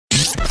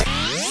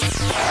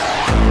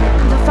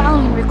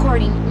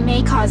recording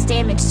may cause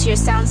damage to your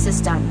sound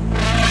system.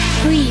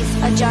 Please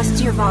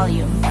adjust your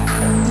volume.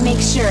 Make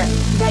sure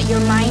that your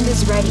mind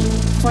is ready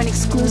for an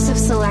exclusive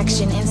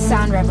selection in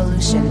Sound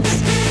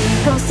Revolutions.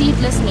 Proceed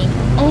listening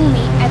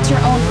only at your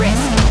own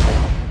risk.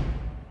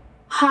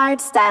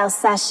 Hardstyle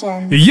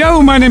Sessions.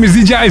 Yo, my name is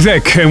DJ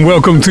Isaac and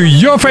welcome to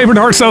your favorite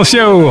hardstyle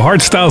show,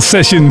 Hardstyle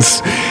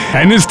Sessions.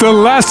 And it's the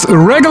last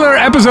regular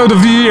episode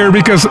of the year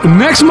because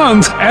next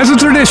month, as a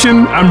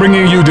tradition, I'm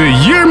bringing you the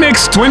Year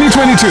Mix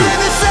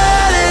 2022.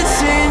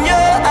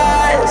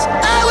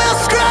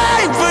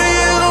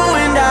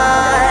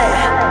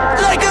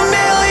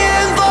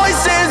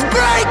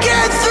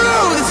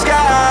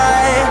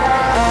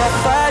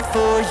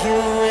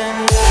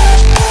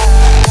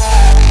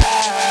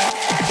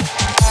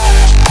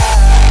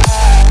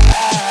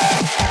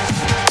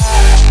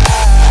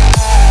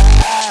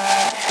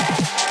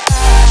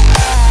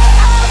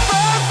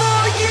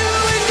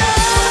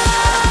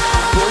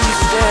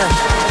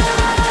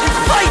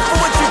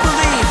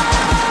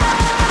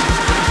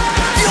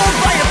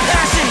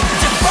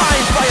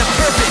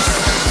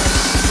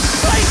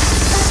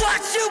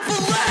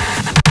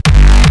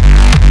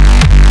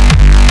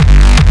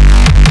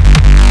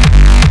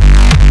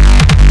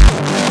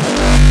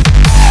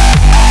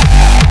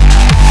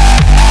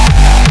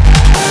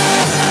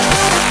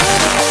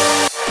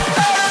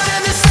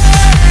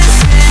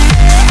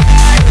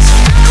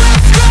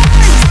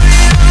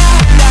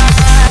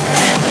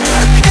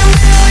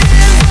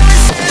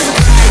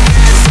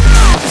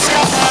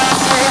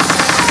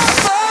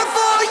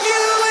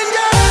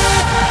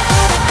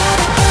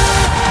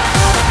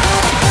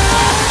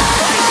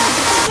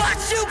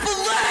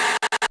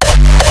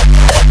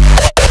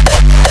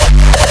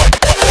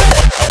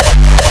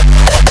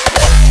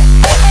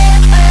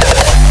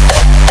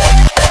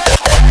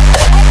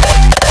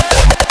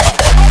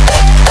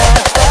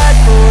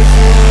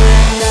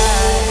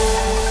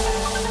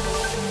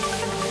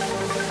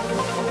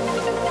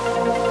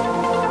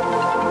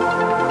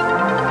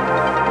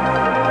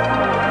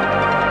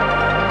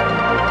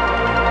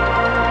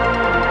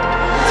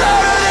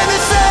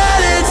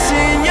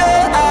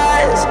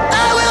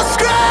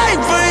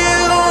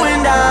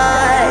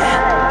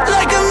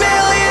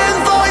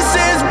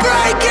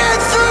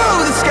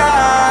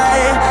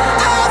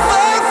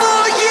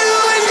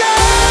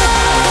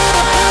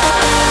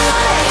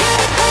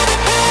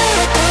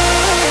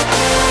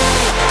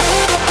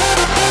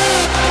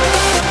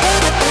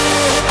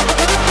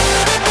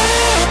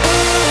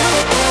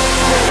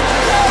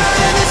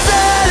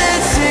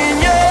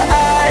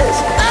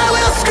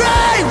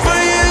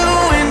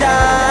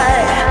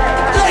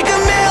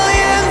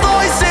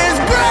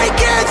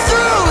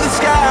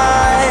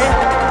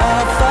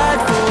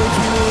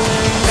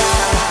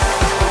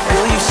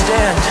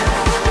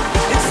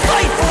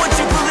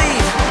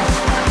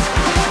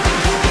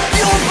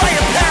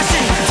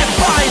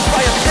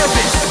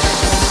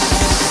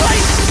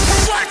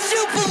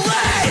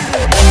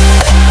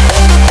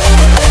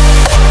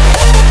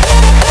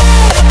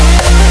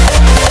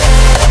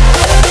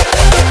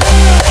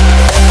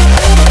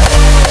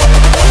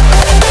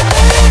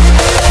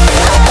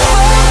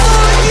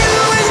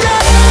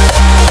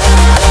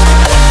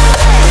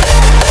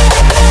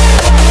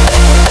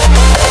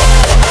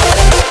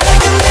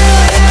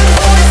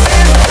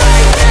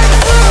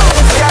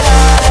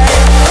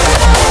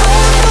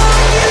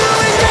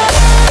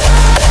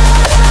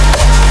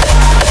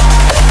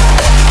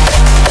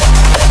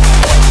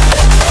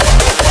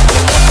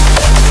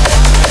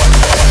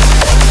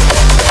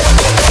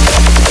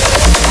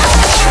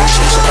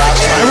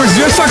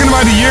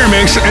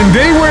 And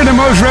they were the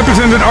most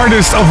represented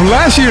artists of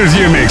last year's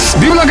Year Mix.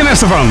 Dimulak and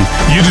Esteban,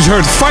 you just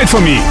heard Fight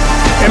For Me.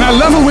 And I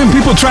love it when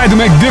people try to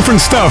make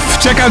different stuff.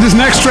 Check out this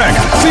next track,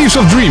 Thieves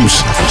of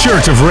Dreams,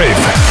 Church of Rave.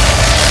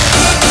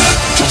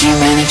 Did you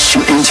manage to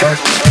enter?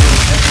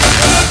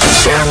 The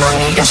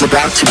ceremony is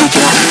about to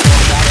begin.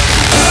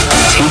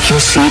 Take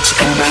your seats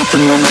and wait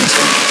the moment.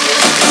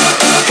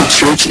 The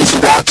church is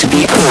about to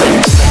be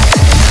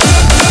opened.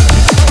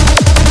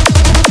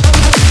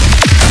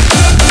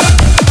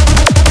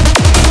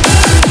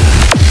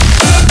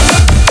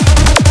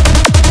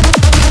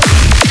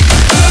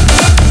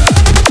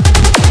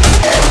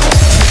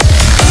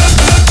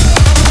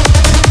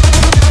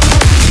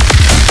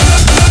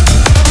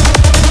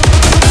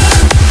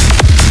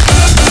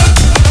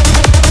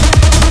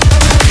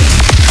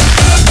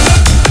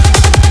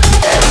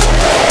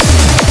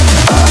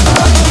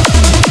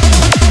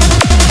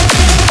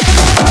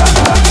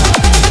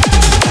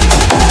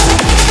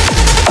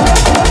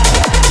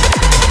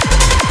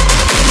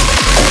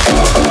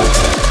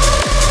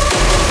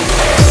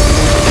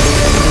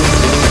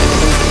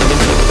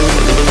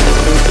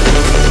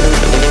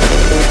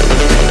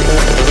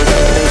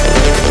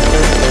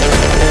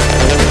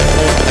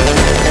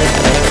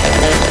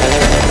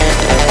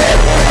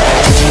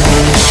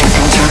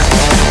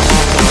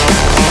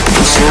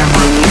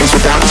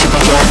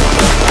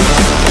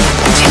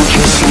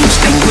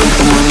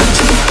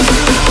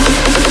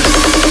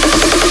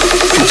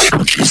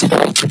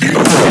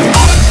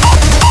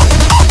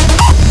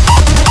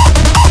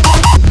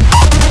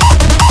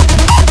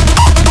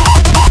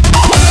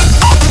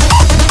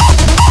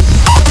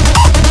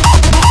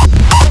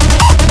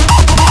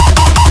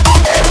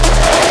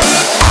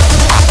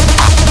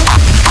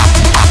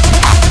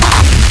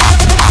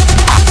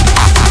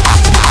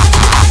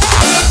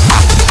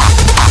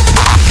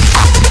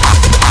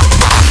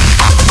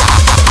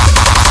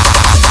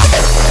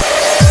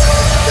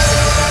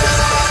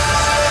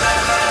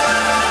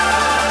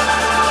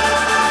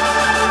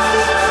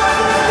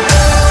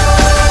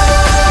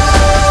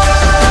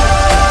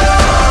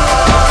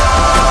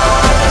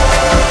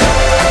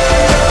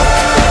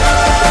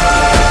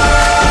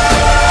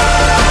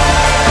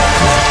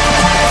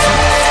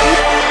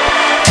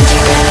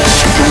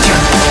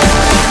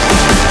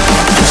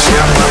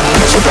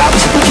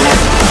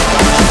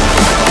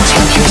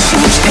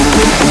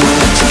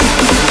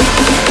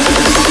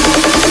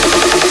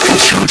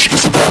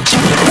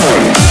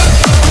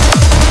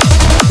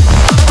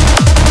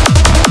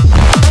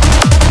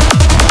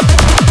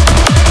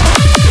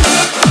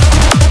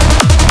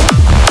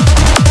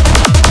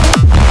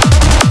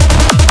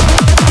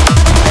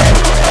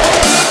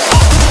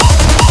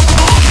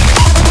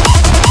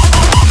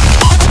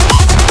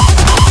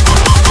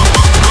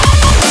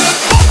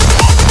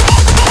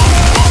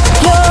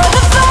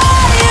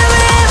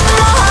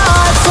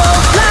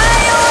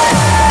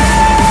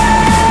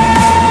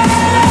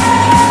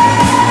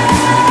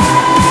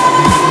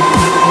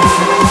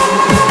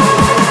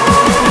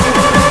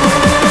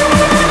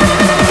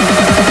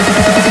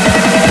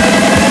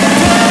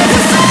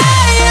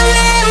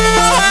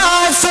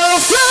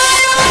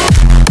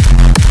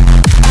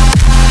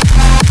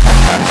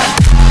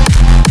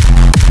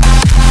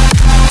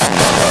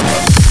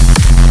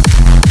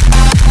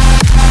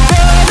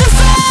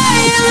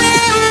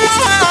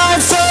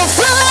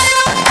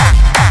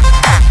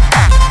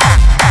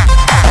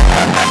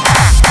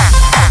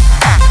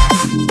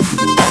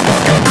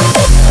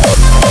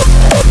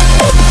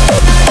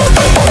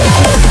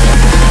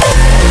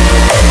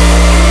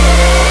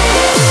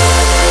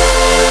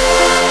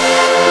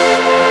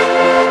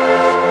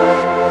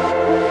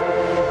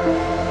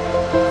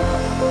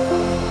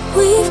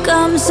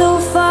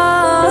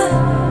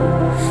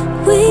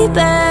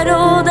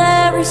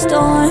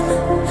 storm,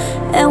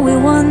 and we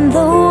won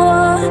the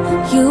war.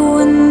 You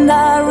and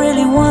I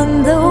really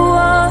won the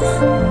war.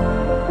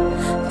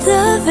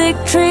 The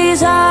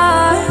victory's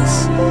ours.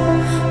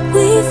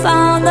 We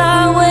found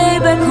our way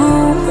back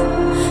home,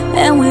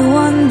 and we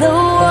won the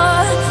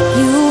war.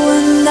 You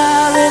and I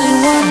really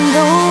won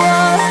the war.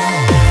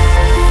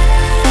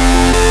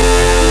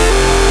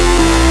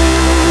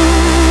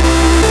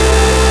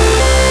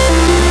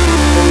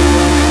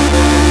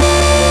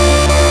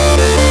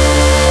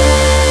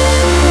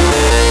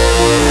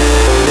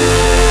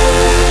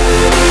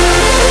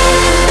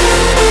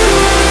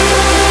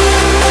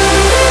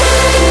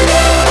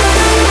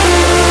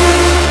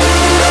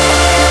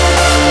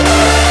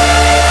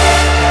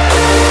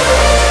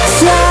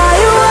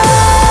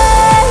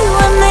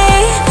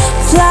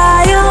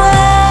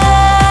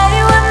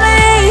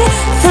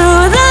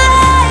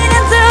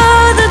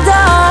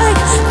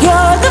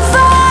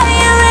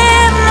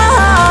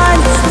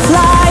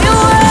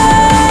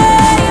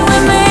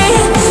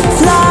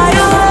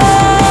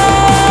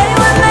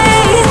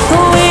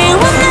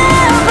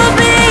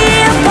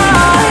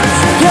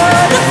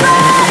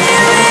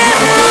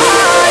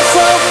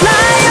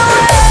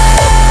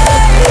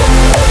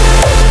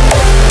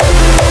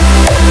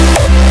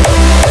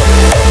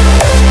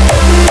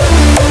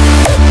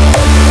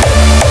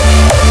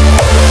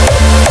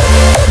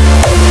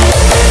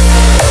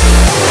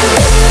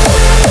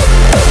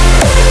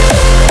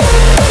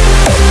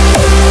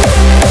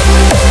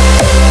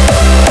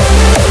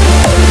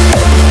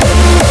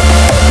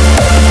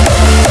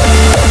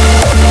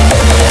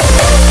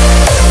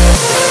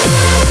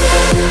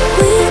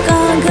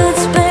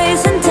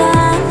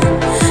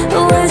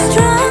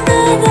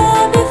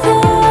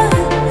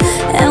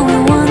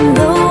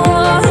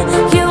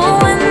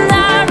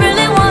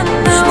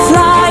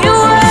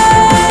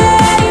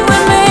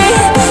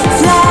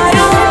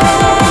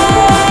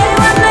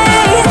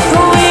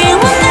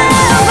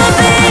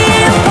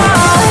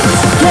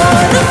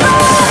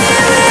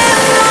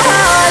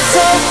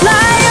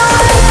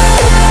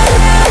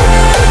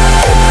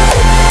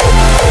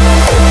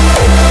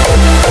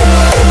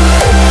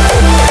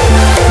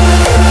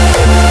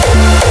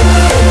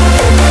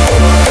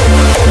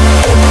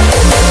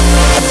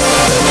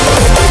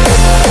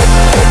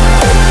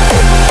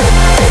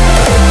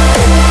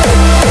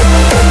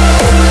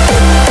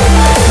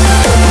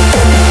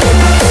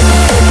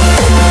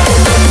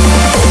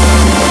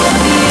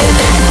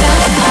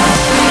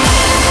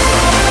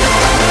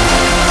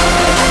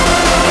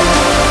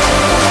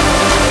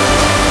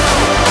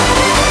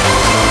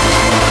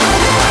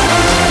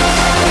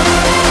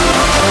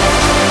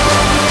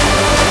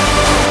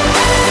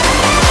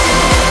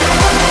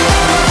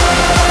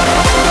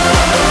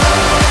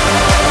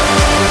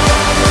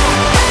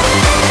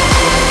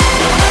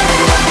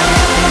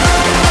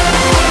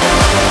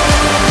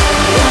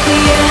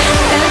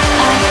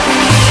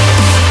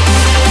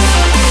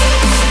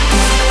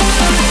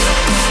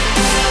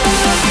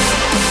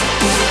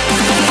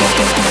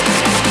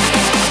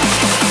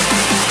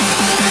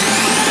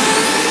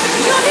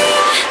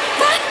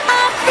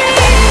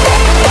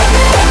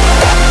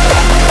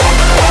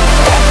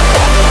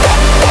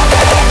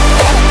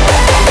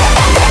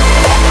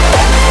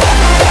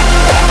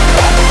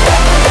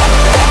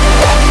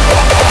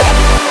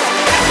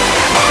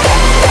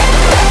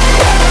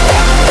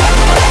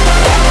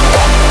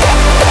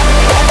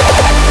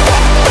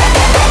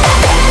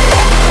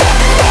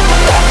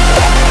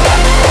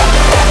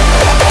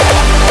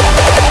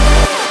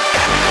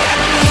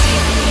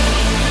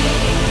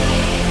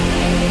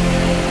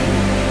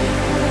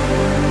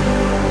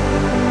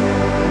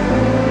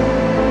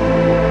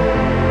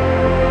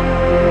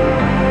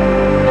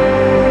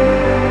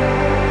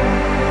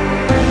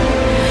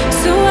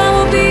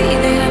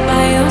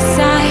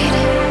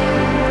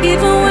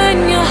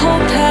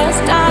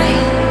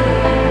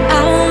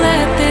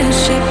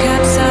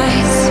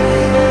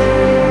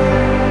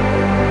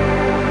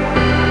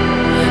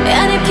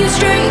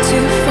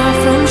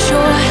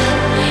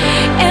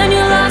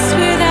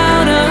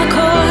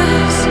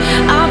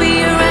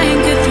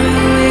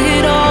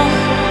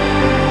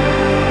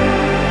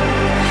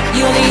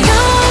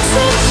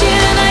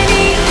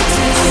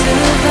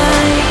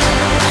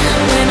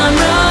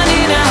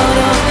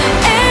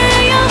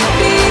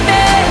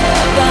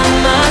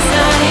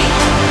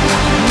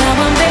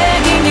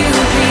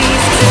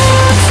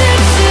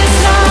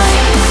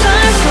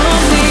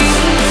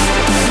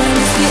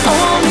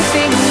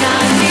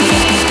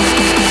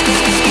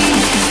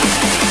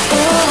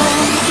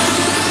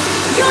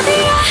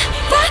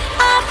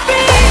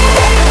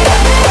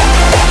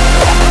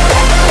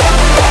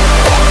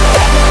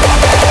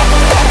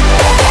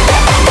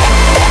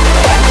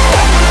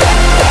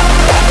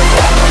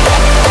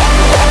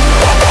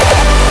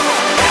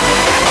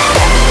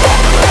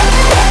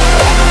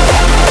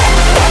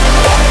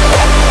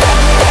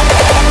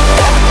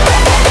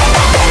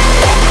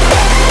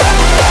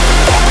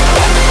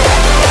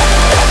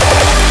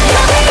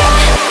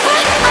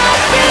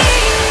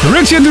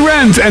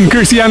 Durand and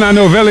Christina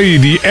Novelli,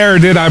 The Air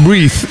That I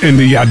Breathe in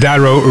the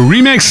Adaro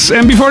remix.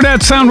 And before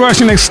that,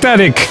 Soundrush and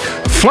Ecstatic,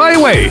 Fly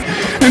Away.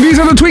 And these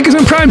are the Tweekaz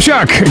and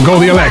Primeshock,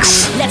 GLDY.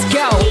 Let's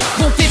go.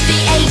 150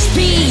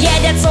 HP, yeah,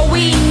 that's all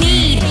we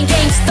need.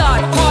 Game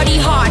start, party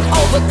hard,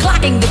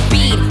 overclocking the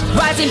beat.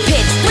 Rising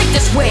pitch, flick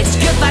the switch,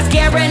 good vibes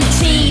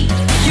guaranteed.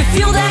 You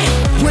feel that?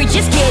 We're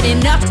just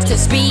getting up to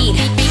speed.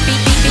 Feel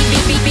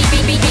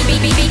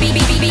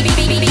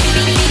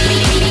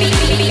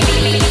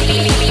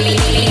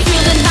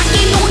the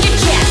knocking on your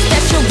chest,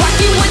 that you're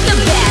rocking with the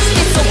best.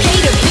 It's okay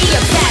to be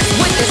obsessed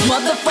with this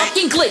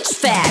motherfucking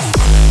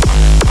Glitchfest.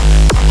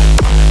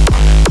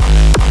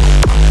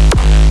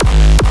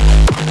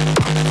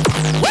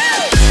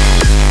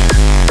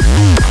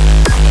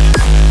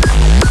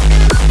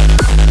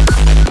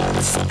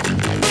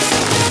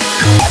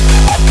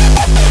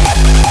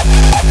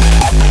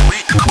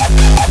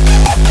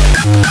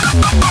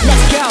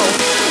 Let's go.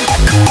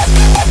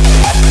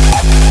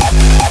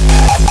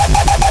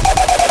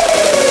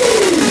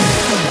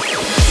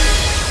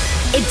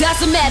 It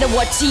doesn't matter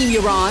what team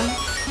you're on.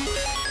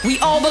 We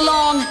all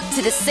belong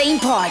to the same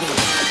party.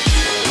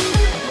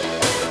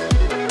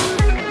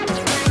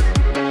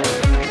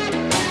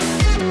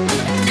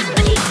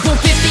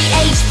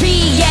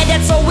 HP, yeah,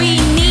 that's all we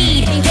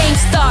need. Game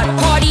start,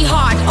 party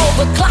hard,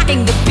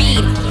 overclocking the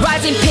beat.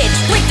 Rising pitch,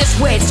 flick the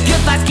switch,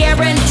 good vibes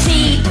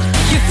guaranteed.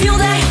 You feel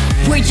that?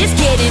 We're just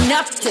getting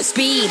up to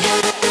speed.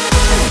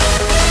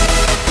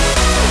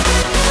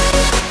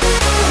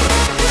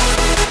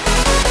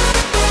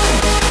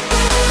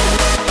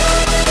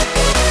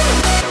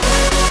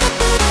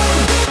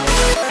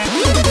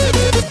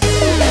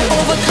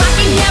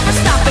 Overclocking, never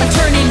stopping,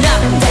 turning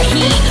up the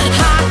heat.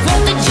 High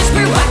voltages,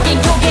 we're rocking,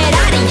 go get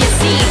out of your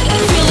seat.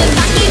 Feeling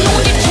knocking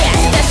on your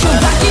chest, that you're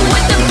rocking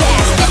with the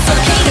best. It's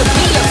okay to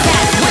be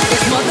obsessed with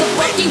this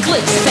motherfucking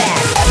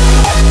Glitchfest.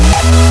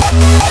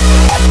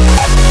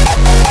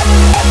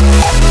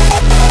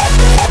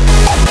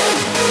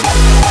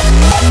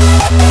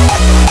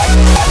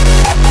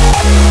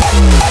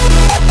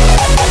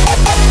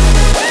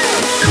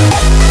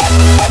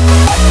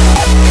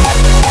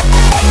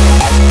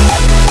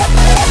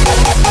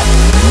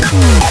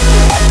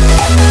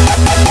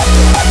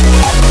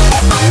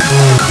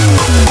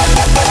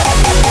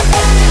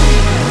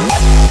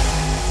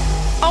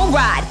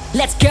 Alright,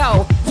 let's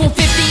go.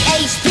 150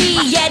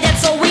 HP, yeah,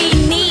 that's all we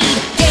need.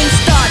 Game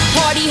start,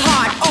 party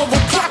hard,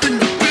 overclocking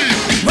the beat.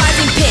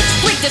 Rising pitch,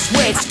 flick the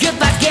switch, good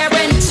vibes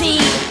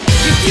guaranteed.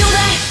 You feel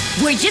that?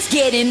 We're just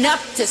getting up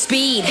to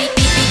speed.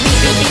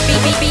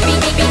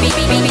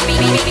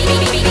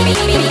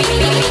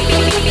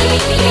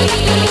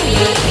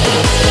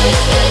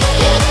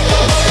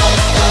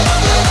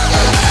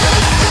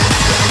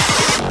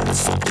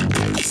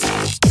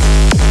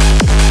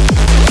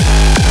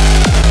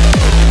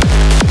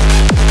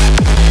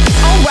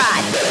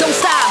 Alright, don't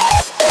stop.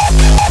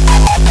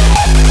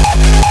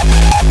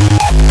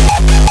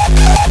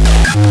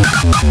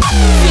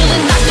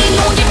 Feeling knocking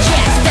on your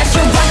chest, that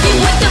you're rocking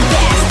with the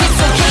best. It's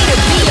okay to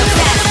be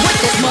obsessed with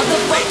this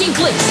motherfucking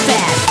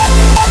Glitchfest.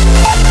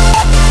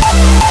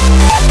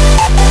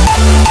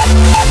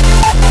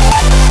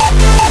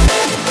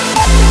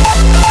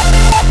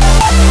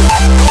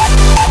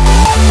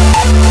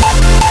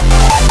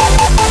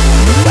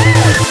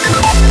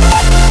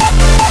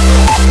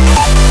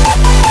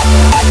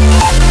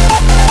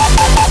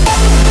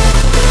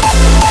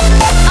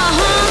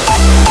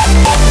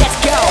 Let's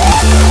go.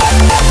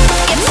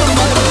 It's a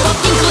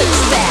motherfucking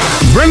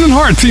Glitchfest. Brennan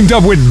Hart teamed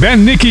up with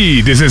Ben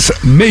Nicky. This is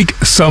Make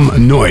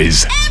Some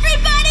Noise.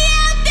 Everybody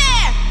out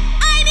there,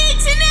 I need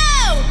to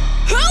know,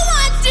 who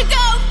wants to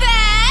go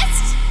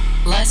fast?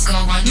 Let's go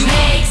run.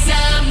 Make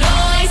some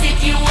noise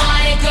if you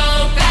wanna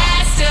go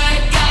faster.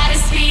 Gotta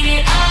speed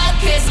it up,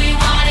 cause we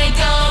wanna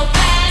go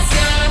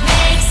faster.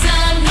 Make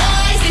some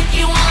noise if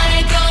you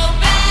wanna go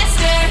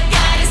faster.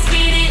 Gotta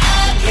speed it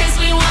up, cause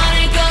we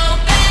wanna go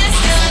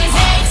faster.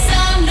 Make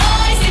some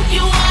noise if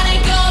you wanna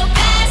go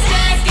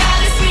faster.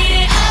 Gotta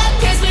speed it up,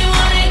 cause we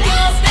wanna go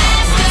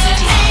faster.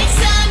 Make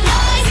some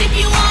noise if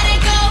you wanna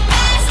go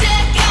faster.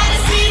 Gotta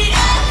speed it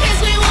up, cause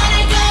we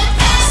wanna go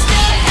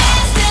faster.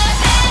 Faster,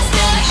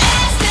 faster,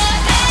 faster,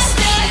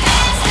 faster,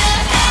 faster,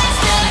 faster,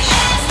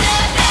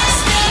 faster,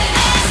 faster,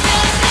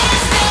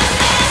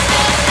 faster.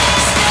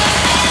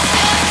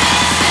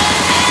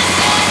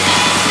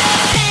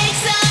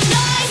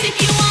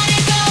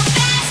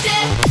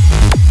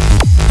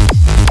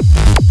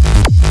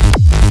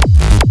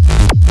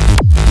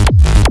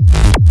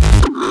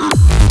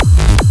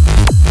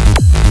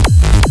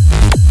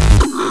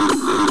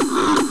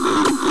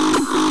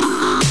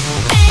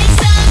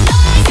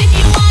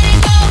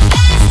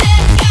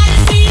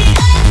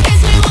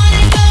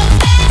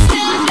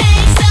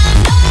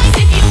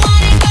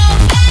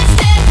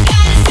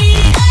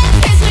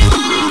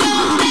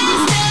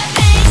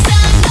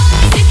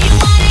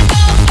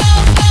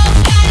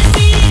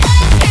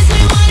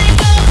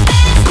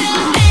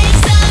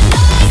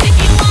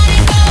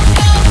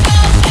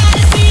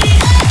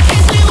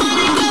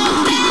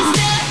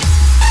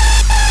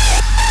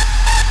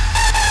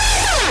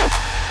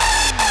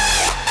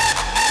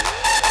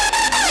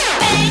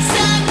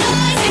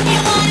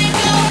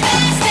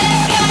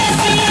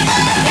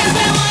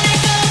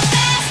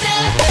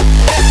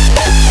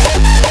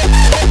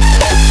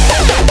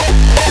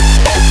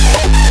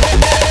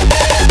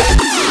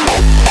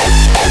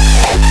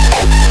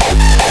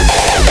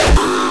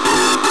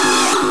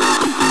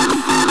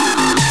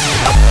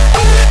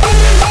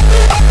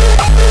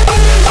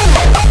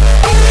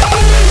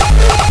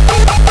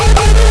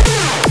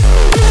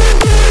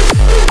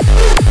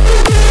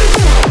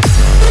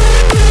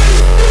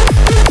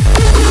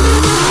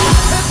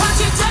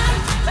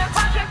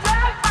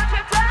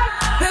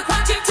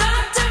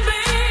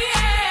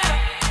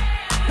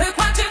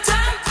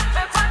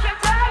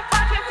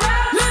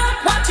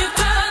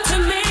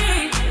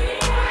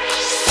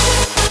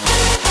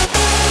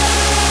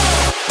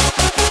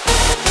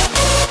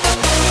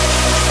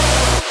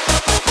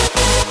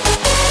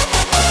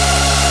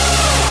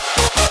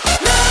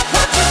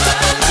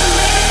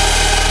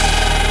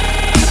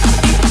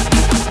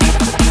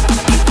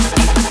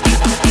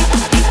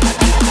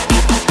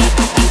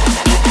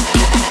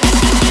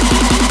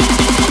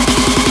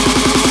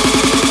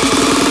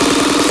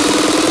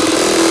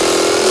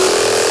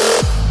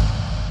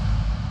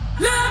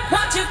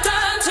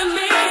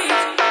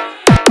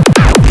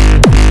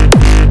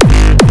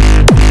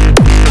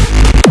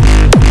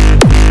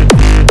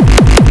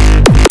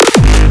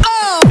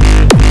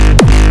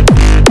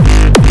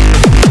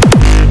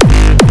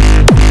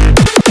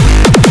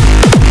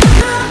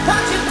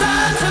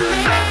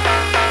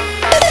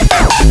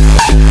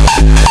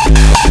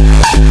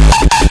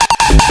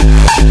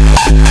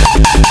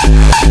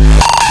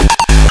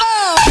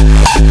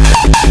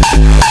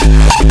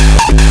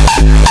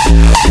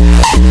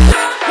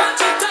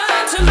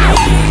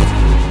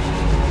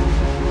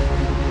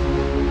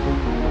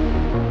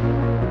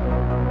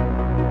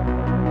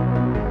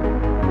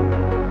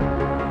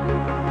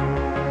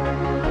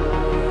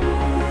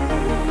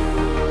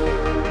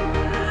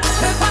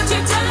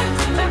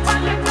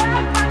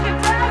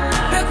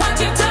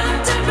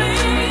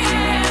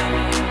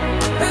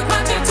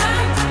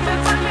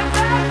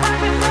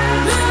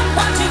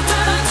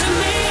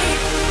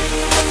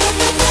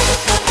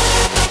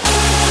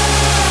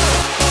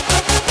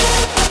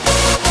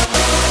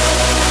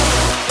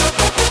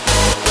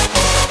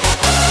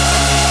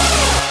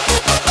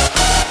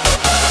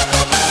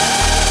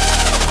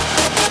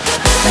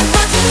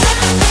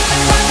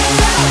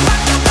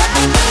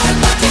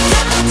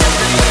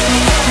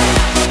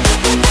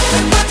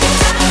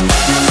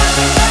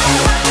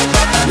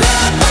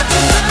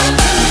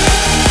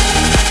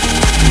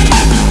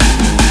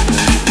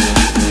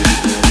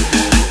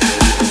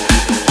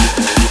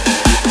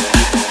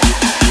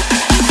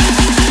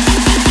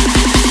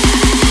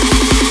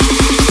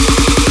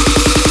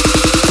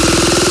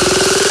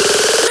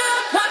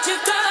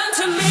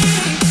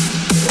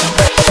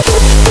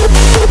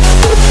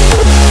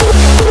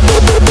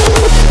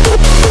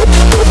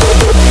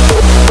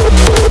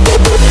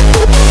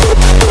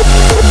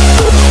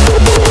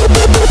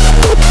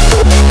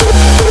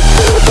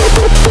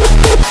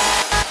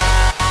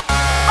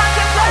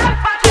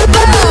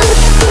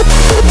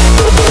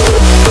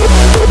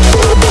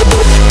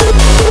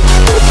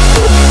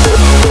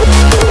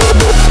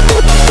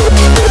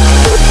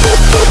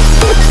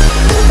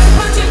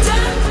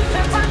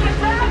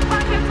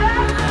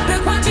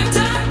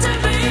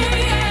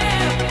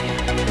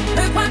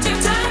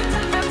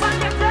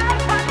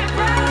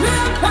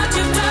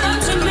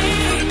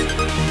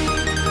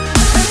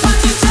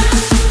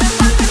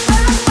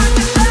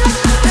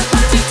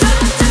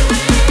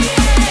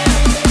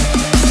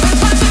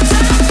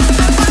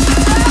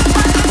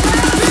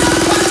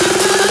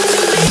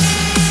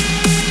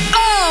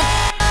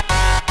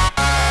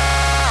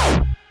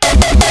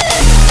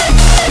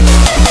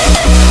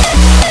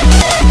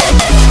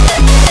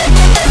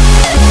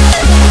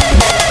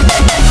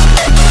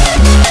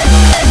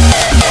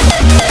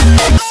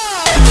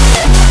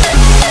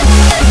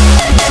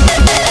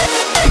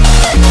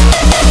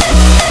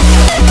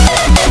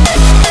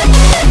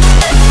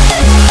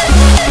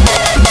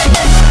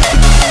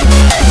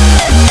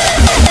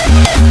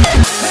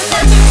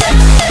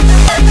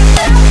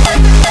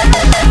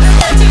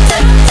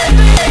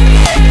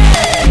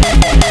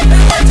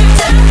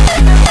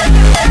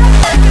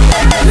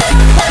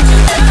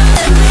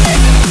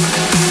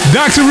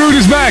 Crude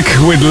is back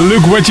with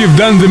Look What You've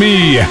Done to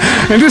Me.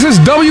 And this is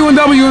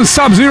W&W and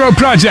Sub-Zero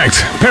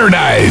Project,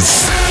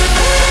 Paradise.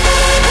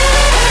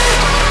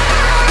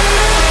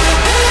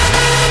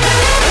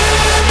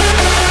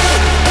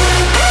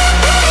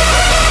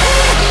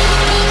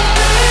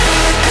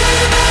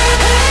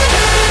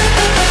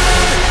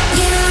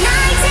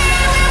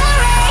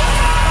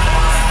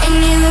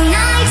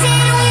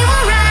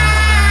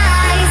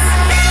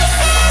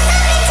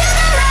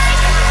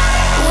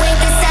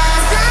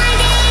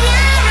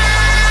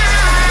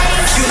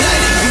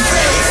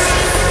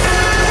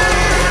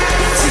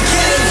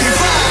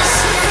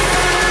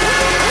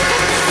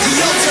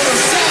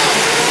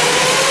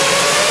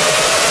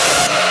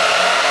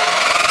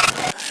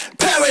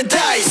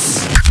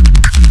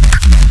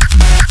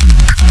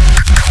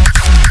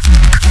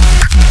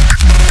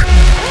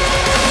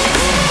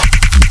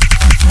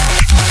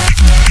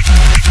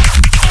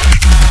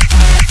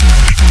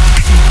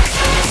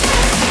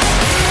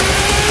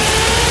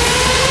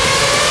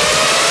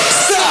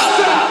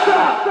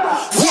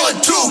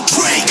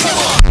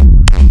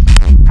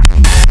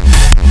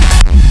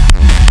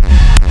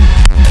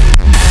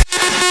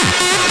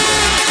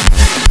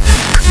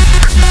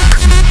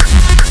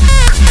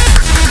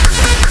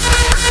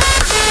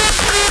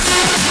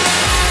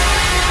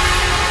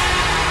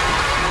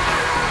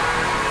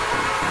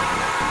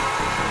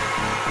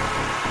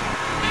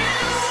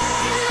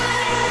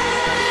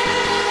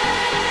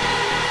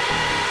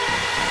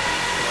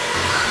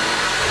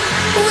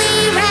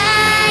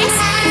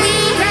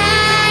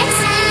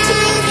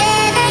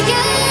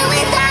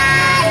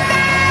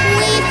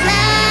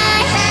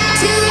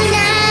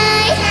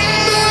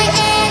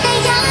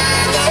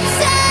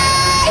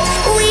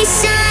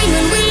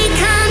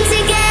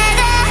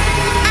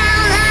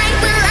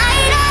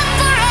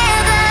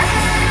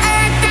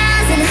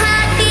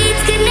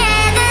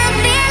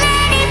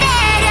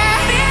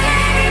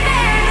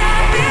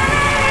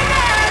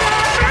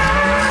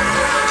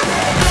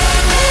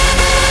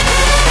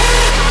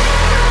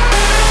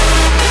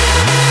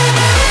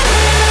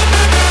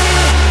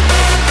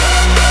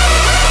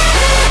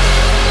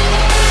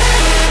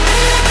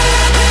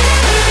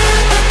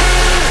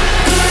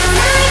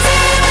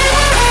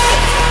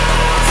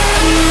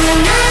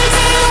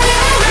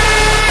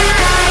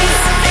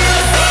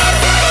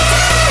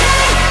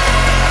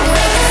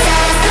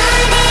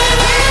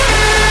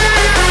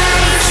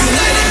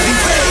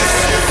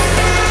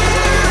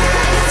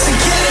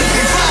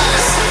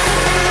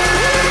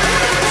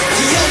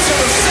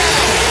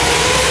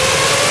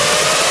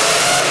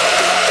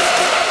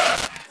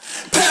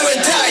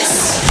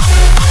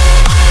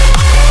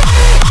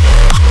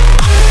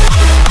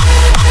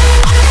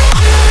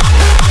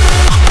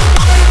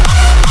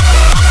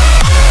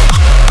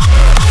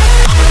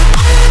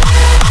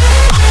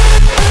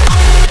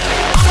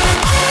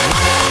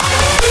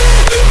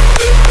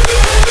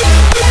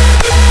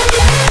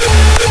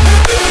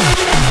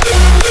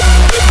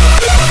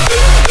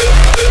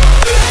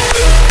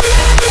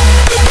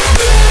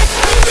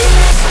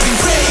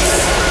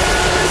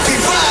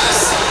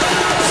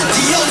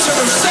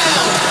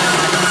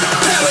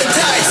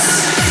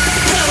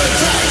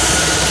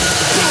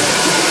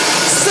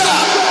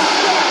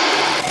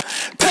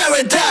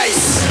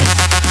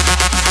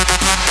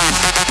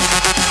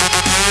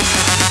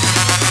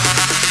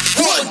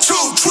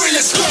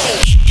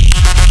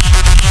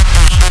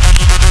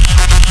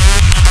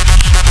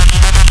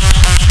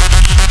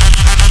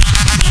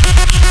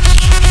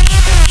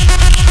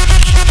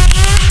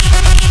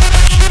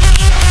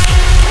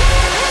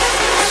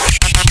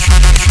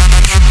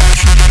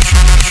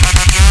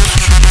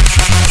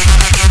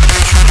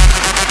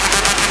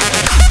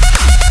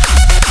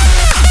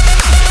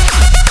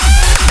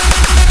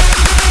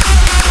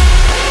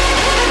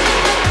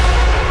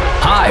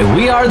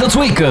 We are the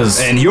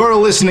Tweekaz, and you're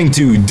listening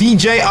to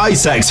DJ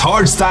Isaac's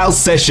Hardstyle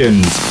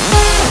Sessions.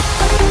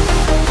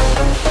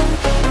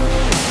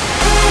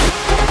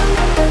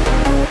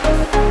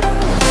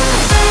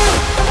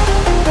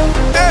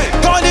 Hey,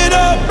 turn it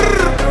up!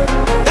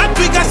 That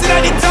Tweekaz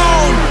in the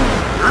town!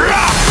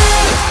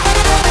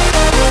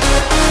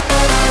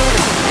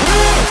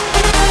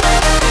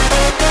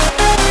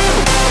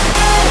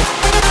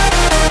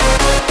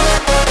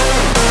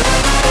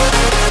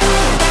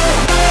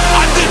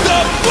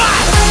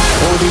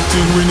 Only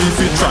thing we need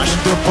to trash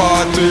the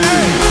party.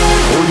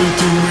 Only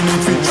thing we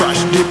need to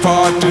trash the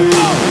party.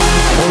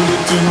 Only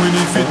thing we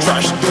need to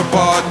trash the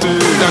party.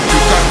 That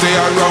you can stay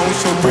around,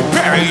 so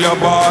prepare your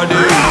body.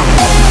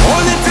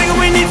 Only thing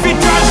we need to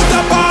trash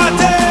the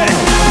party.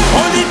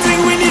 Only thing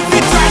we need to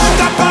trash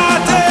the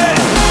party.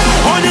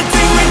 Only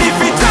thing we need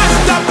to trash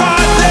the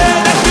party.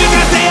 That you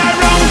can stay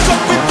around, so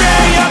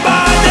prepare your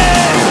body.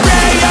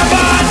 Prepare your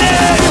body.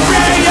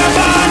 Prepare your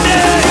body.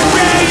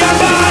 Prepare your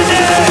body.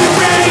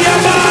 Prepare your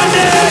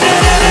body.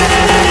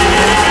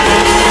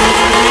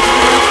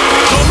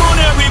 Come on,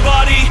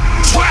 everybody,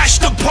 trash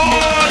the party.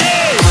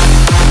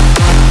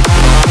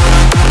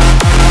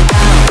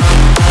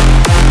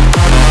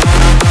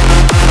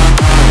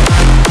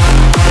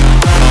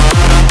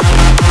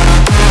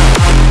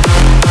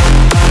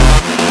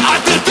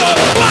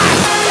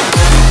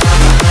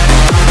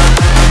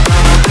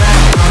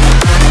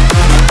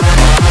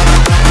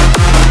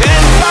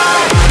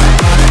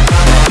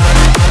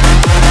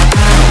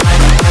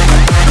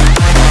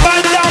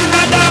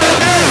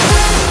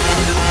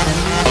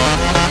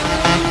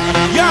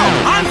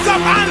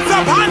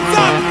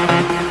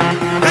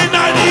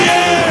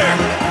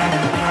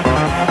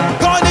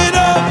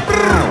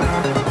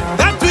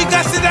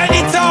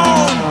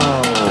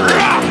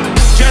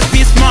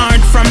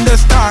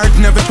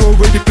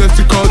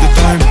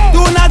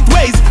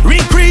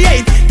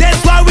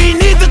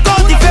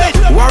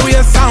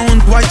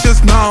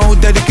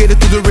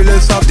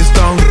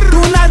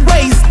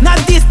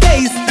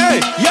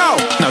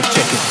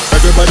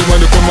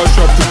 mash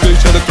up the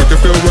place, yeah, the quicker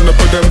feel run up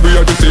with them, we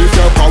are the safe,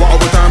 yeah, power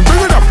over time, bring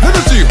it up, let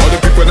us see all the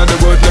people in the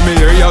world, let me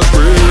hear y'all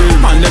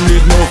scream. Man, them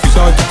need no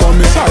visa to come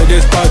inside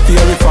this party,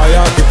 every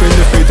fire, keeping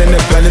the faith and the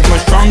planet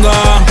much stronger.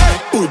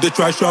 Put the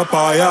trash up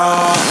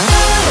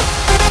higher.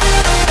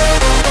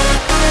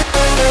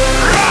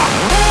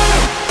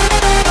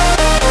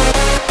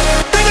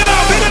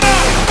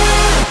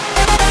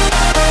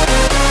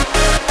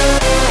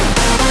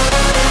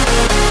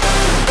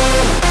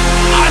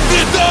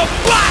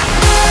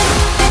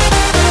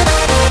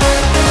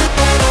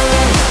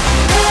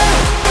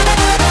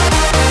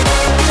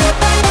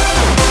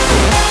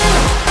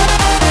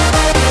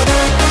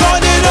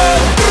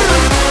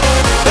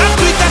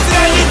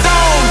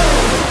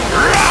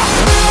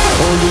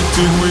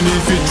 We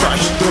need to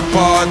trash the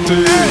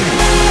party.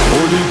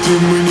 Only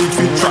thing we need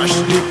to trash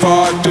the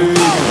party.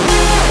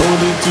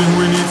 Only thing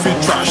we need to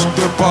trash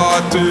the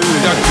party.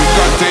 That you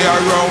got stay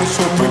around,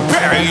 so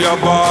prepare your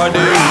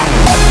body.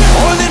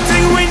 Only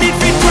thing we need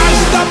to trash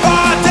the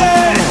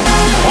party.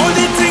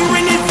 Only thing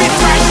we need to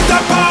trash the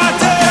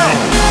party.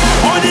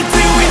 Only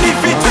thing we need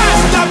to trash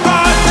the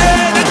party.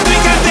 That you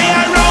got stay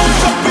around,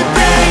 so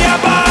prepare your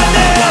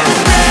body.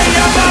 Prepare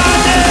your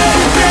body.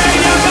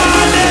 Prepare your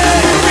body.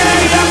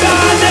 Prepare your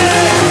body.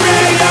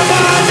 Prepare your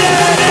body.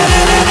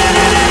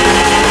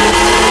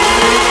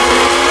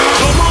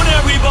 Come on,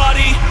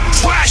 everybody,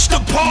 trash the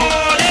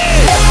party.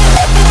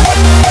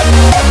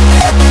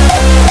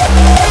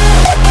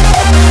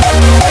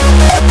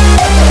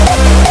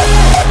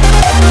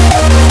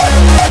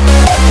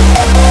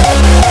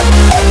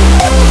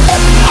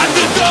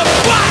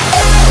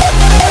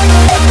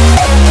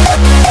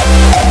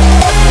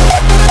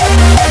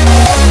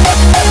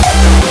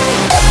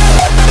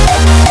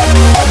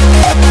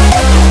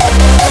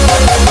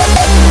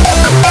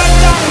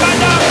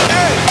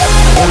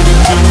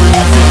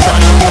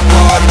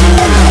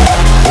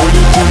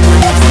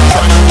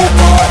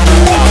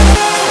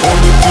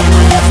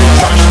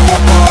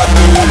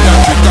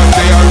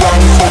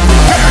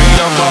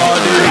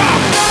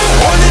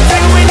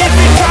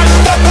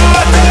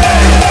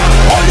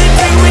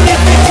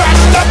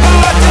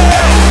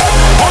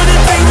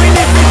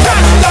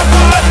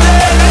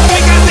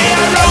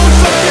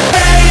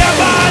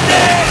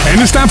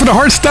 It's time for the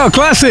Hardstyle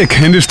Classic,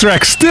 and this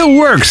track still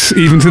works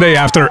even today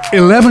after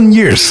 11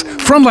 years.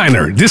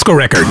 Frontliner,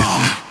 Discorecord.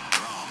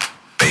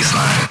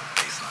 Baseline.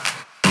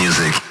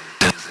 Music.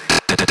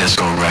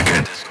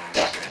 Discorecord.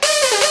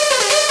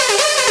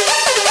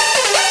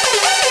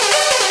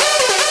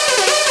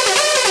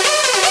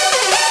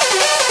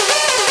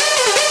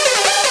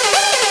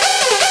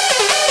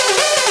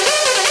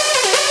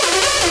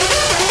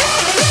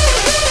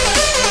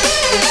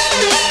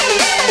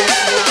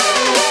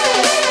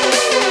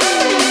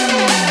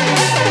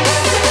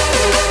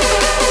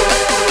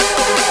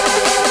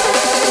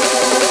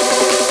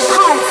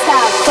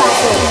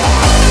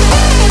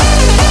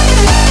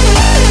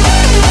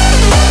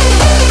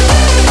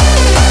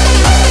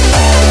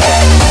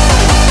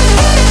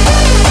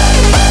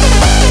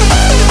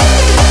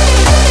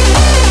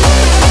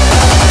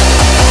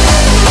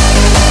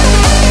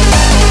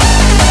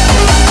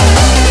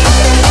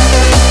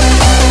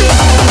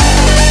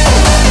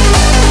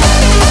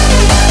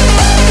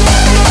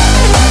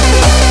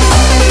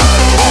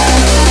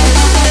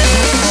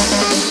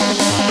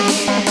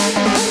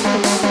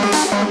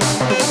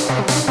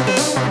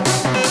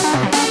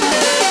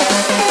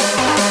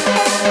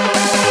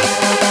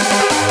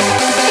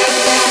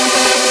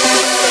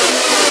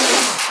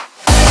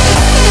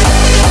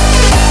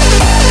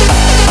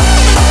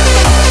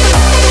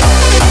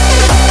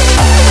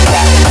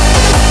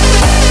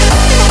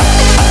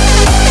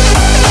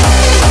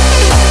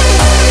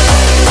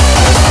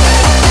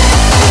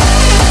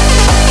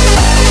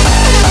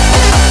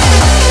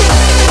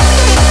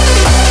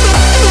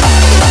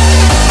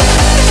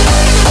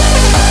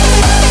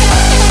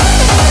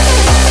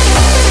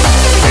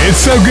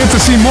 So good to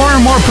see more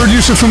and more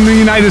producers from the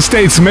United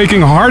States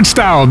making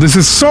hardstyle. This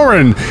is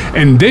SOREN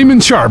and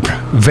Damon Sharpe,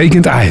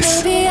 Vacant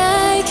Eyes. Maybe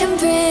I can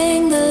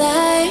bring the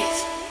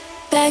light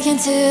back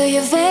into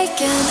your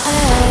vacant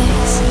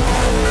eyes.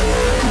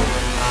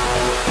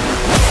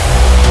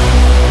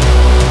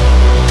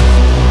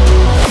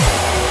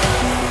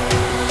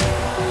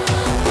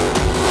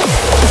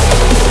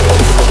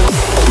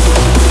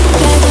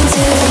 Back into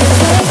your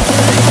vacant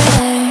eyes.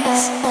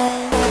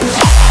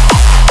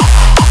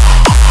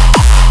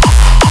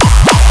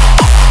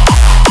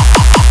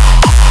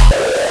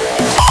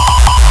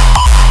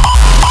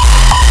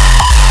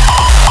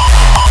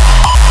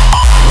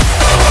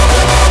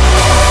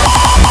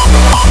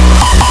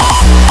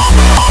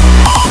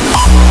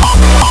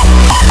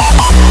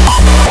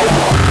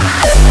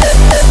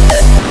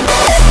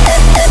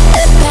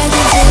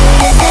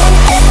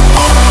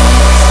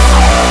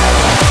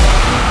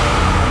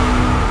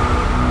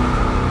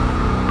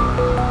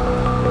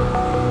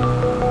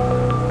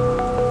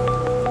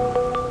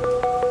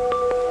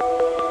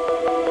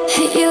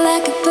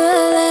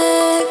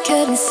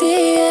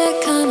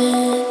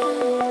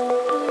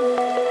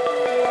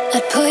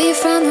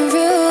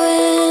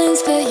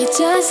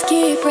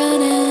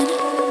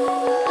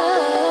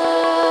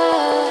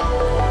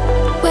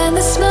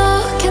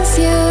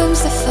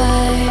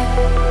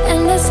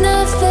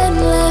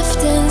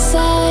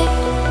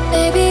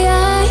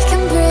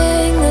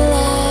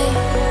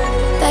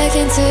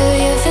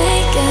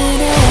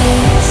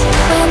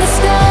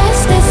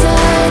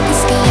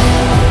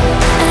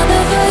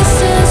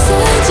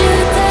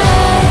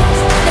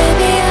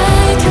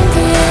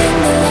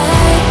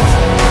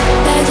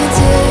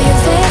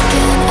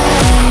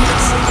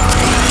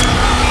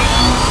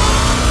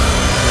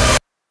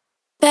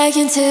 Back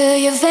into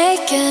your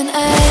vacant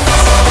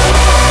eyes.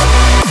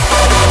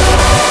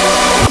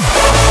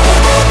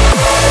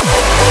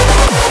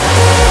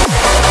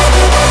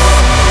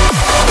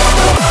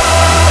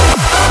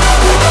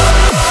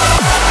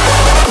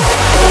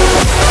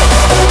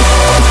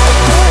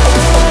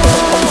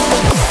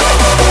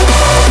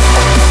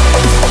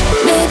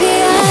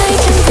 Maybe I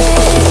can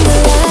bring the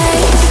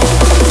light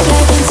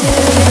back into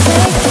your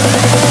vacant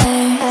eyes.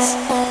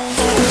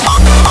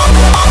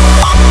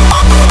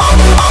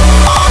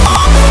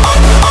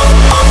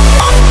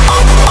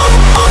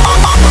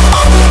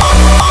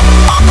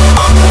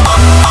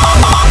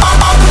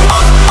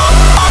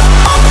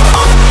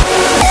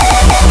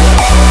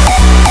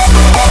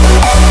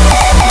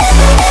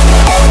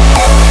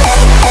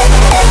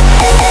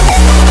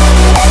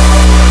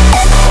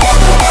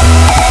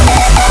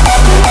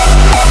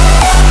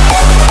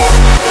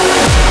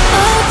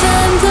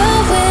 Open the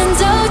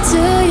window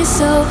to your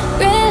soul.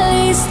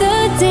 Release the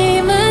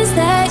demons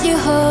that you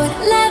hold.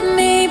 Let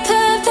me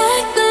put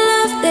back the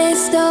love they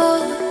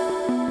stole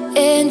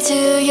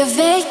into your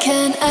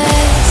vacant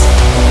eyes.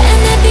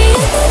 And at the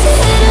end of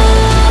it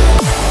all,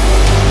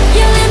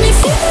 you let me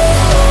see the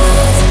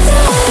world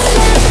die.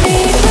 Let me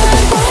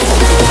put back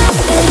the love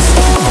they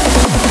stole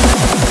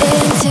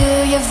into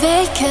your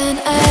vacant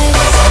eyes.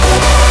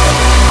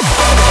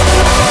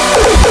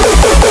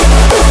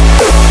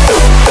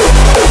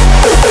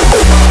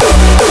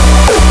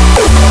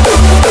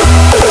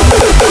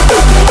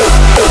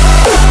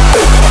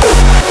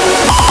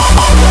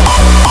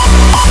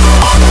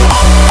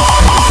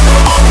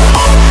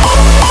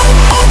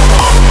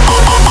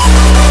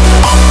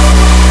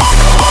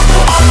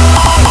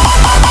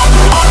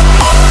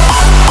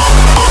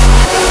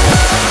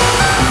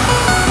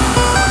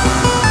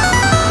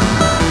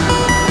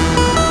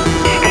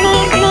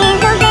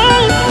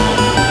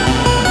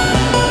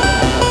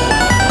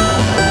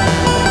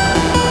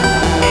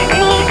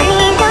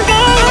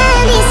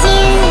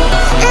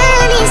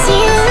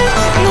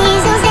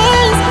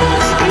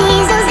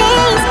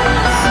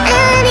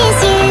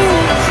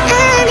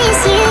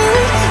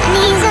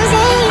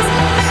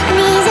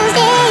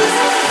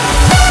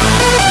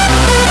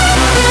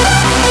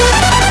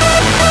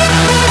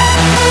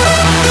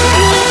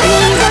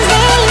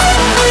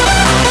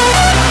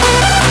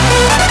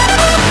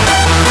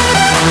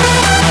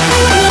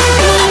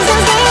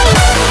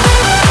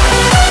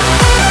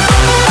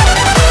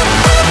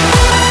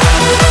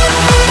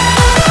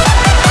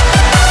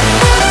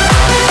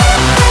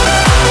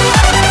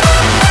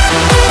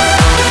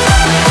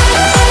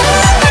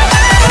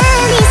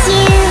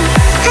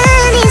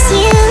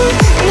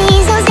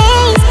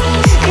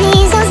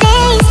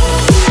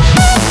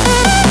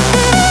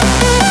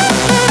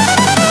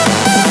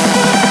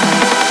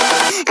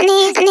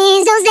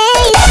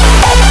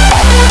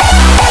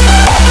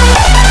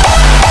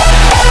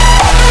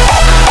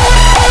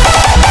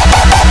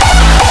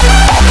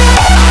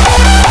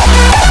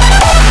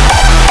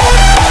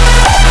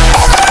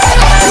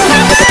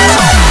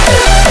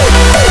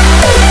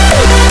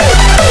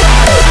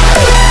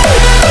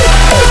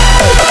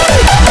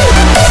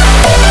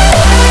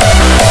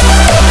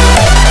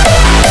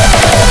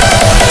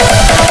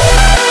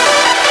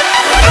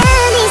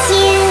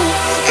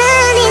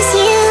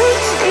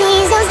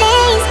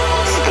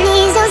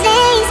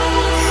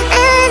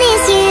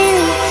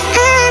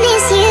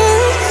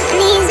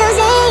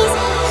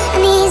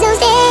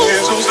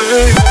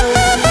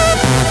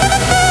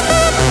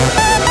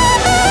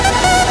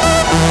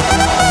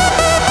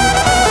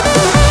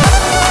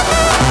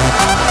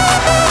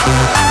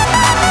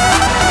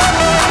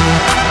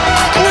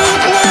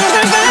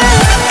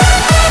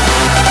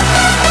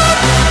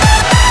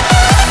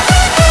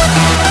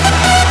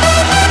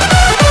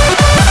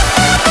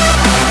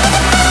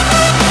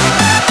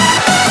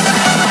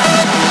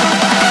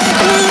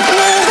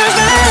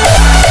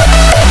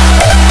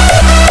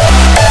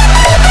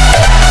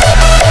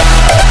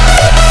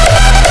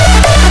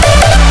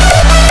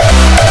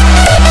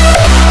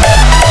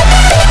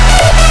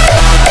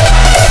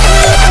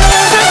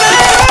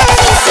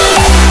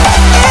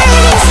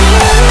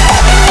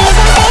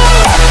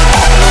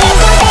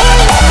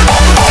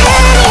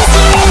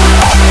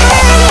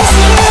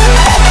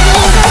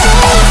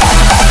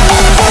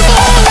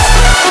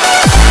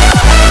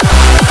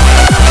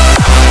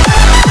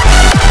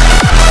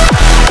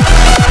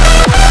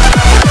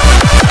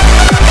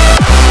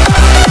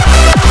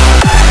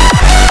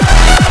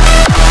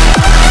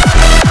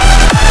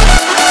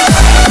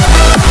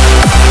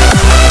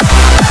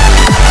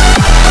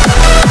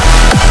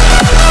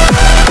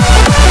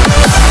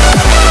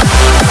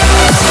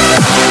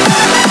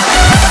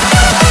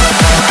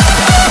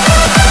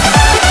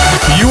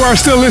 are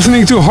still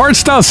listening to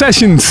Hardstyle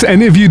Sessions,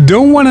 and if you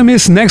don't want to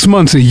miss next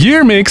month's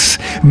year mix,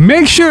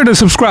 make sure to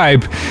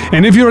subscribe.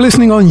 And if you're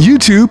listening on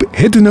YouTube,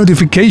 hit the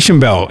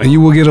notification bell and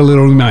you will get a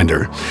little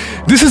reminder.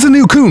 This is a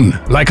new Coone,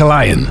 Like a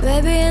Lion.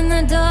 Baby, in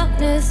the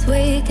darkness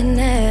we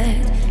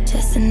connect,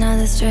 just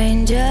another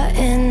stranger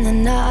in the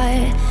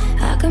night.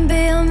 I can be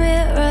your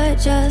mirror,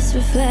 just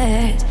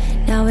reflect.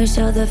 Now we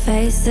show the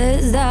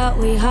faces that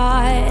we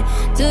hide.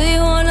 Do you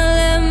wanna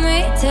let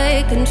me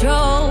take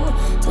control?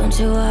 Don't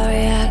you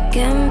worry, I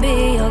can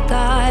be your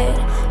guide.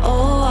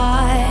 Oh,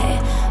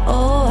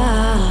 oh,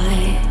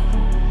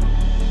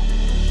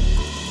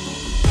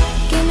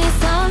 give me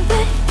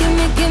something,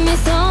 give me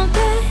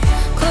something.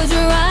 Close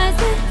your eyes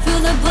and feel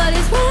the blood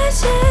is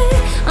rushing.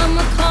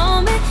 I'ma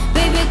calm it,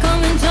 baby,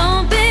 come and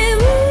jump it.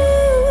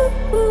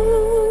 Ooh,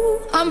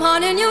 ooh. I'm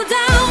hunting you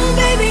down,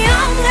 baby,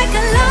 I'm like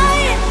a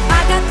lion.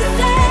 I got the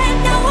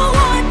land, now I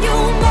want you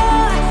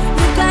more.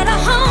 You got a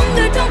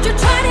hunger, don't you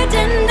try to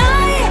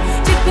deny it.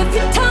 Tip of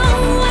your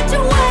tongue, what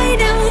you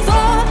waiting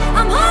for?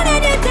 I'm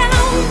hunting you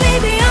down,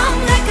 baby, I'm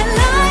like a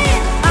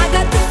lion. I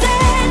got the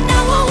land,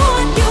 now I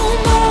want you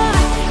more.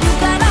 You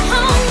got a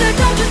hunger,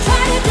 don't you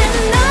try to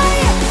deny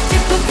it.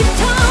 Tip of your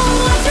tongue,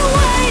 what you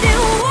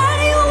waiting, what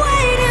are you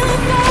waiting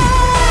for?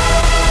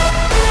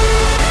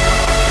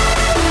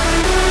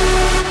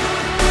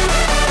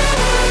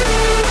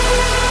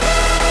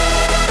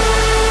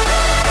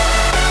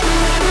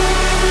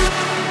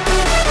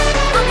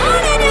 I'm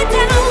hunting you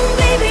down,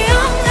 baby,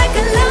 I'm like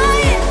a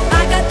lion.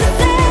 I got the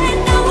land,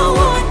 now I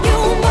want you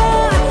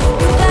more.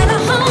 You got a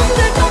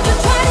hunger, don't you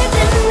try to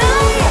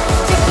deny it.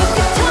 Tip of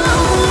your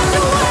tongue, what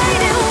you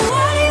waiting,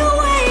 what are you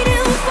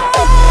waiting for?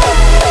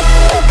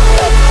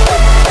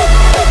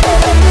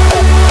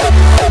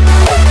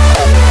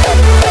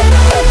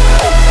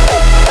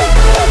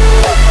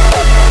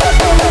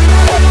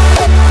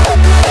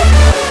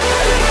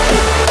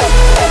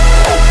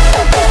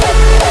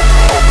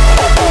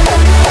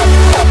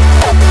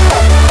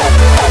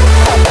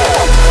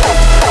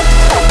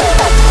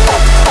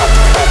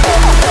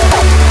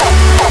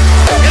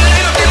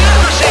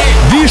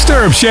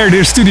 D-Sturb shared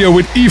his studio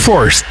with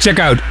E-Force. Check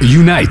out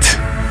Unite.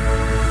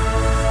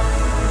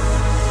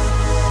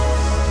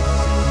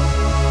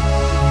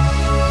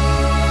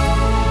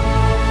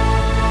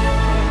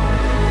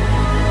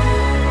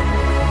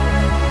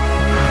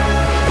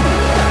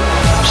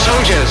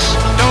 Soldiers,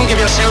 don't give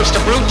yourselves to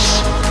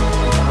brutes.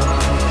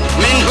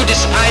 Men who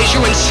despise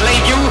you,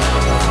 enslave you,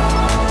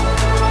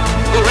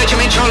 who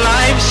regiment your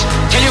lives,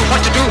 tell you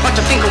what to do, what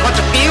to think, and what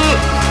to feel.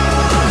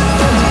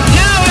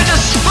 Now let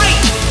us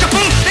fight to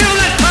fulfill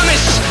that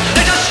promise.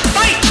 Let us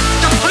fight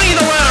to free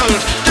the world,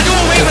 to do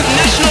away with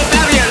national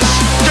barriers,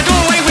 to do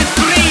away with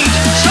greed.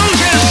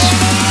 Soldiers,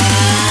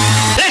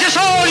 let us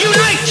all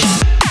unite.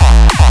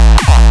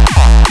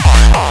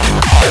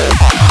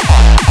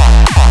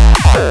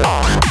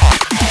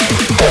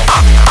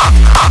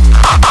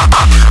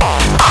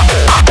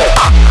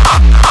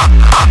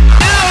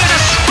 Now let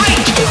us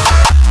fight.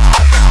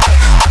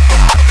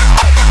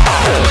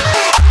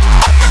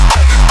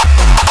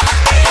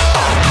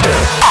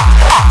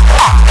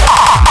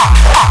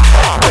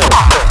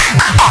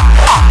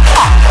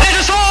 Let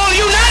us all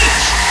unite.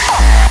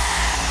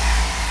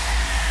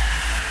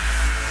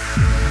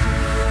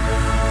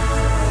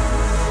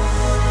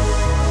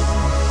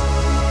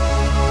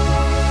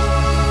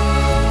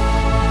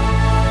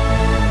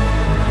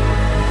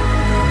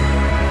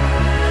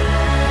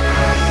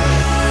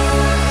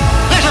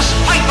 Let us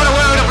fight for a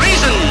world of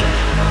reason,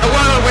 a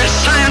world where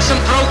science and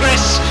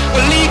progress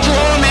will lead to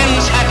all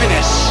men's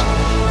happiness.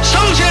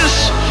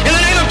 Soldiers, in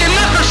the name of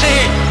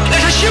democracy,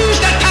 let us use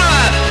that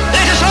power.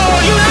 Let us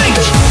all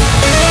unite.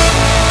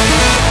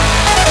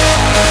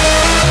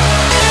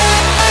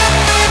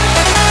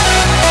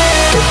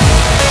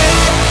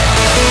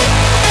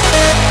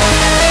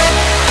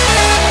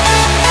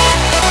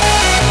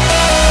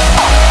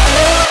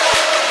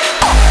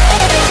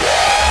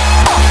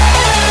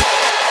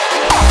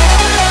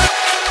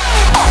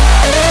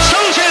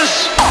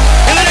 Soldiers,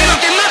 in the name of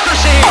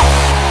democracy,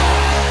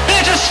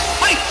 let us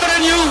fight for a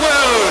new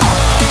world.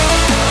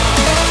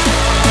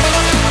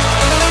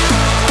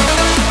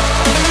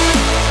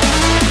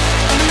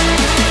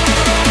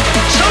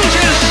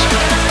 Soldiers,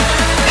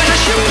 let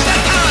us use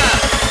that power.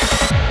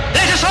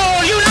 Let us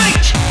all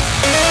unite.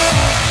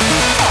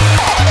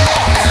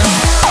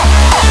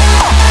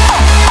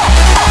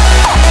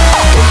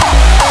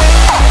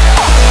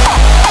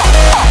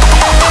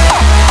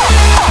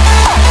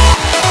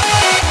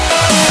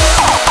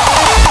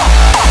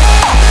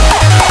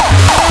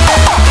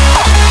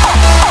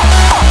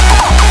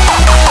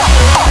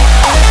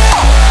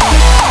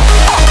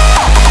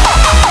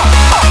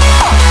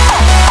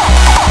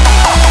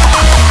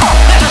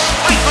 Let us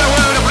fight for a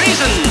world of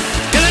reason.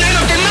 In the name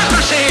of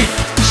democracy,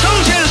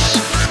 soldiers,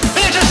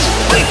 let us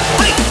fight.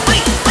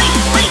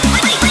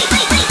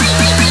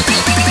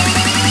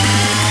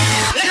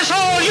 Let us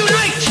all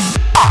unite.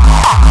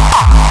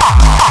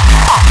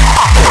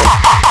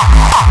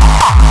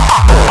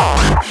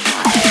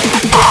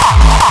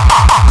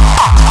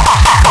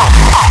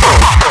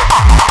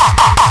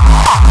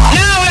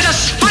 Now let us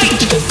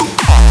fight.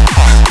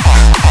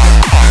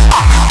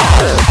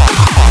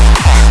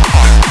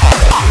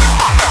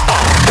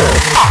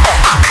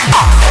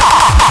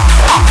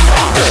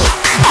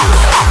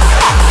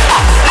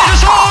 Let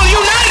us all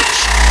unite.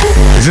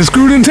 This is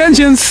Crude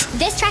Intentions.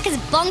 This track is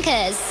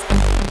bonkers.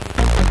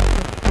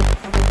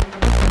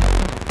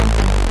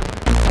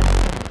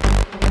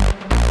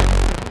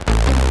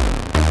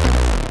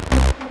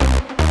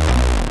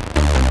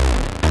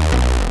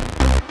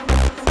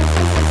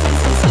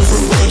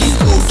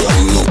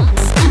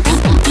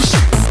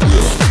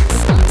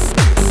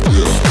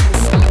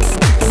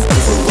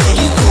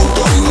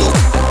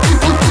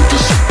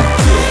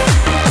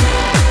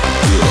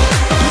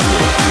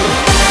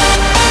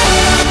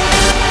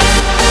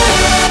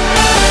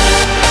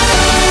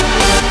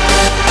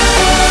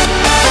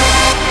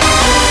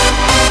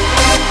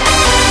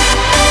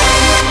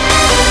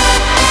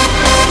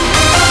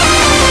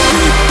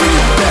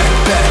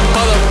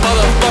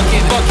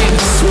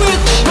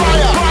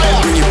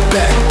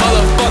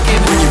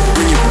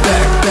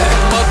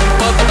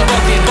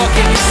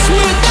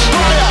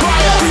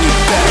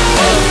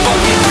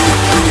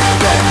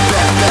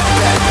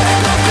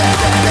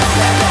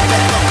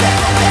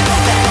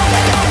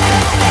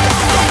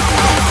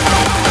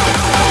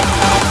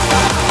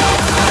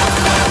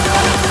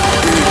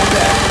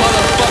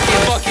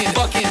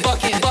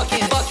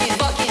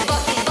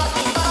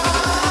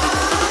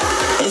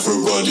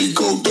 Everybody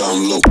go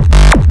down low.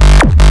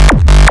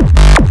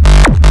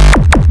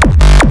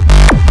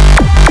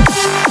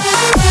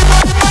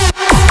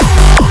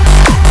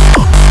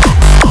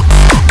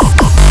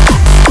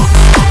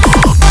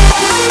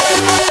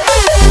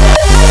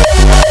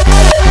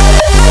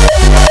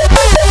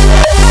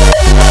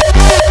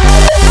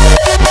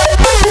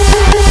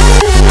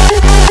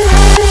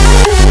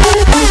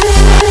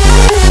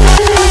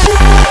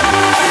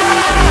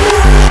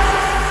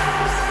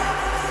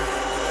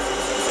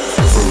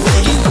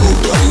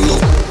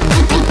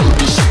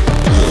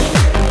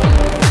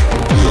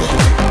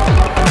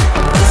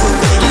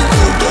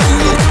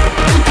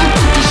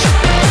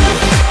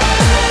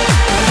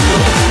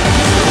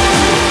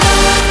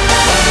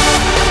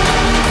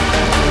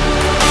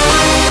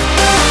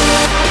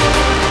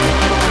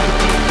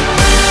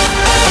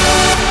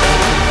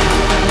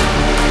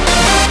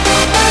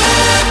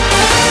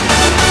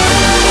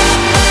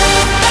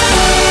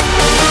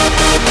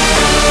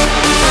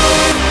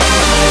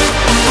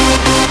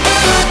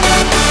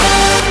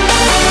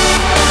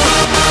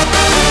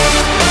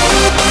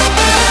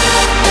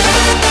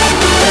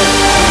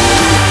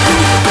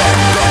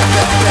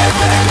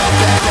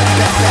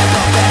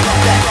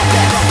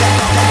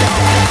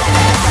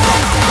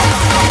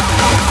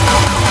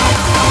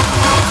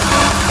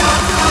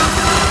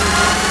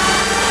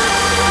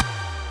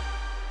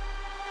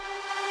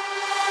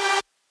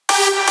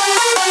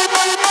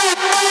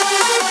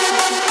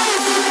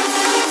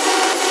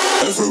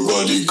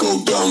 Everybody go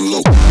down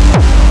low.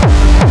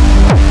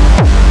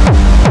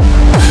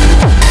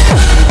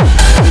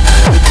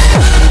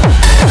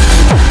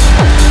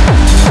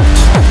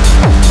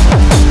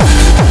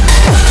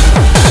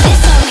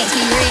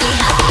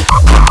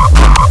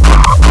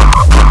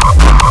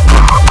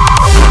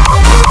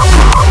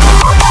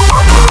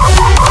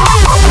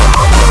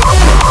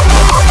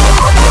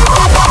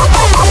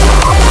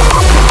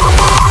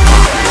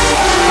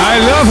 I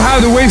love how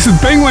the wasted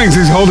Penguinz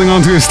is holding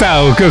on to his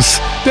style, because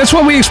that's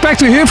what we expect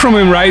to hear from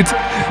him, right?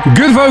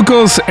 Good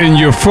vocals and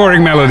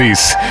euphoric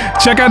melodies.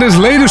 Check out his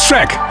latest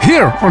track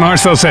here on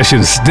Hardstyle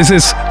Sessions. This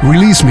is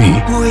Release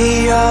Me.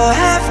 We all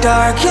have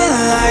dark and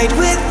light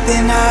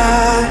within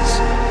us.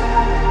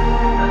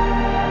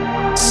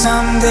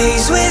 Some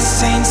days we're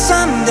saints,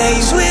 some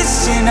days we're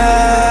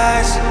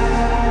sinners.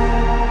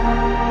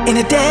 In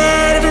the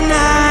dead of the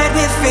night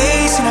we're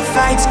facing our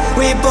fights.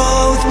 We're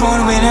both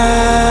born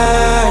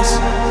winners.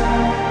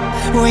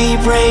 We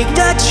break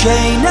the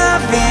chain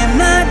of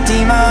inner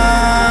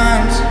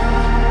demons.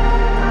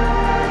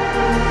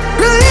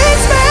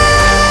 Release me,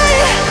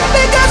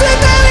 because we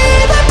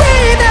believe in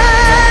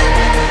breathing.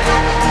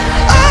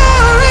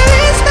 Oh,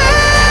 release me,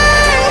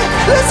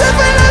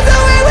 Lucifer knows the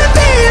way we're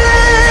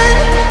feeling.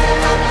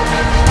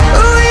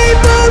 We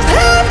both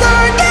have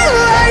dark and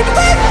light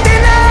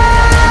within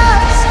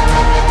us.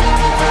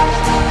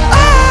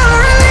 Oh,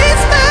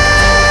 release me,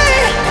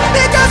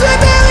 because we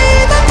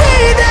believe in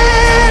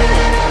breathing.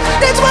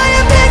 That's why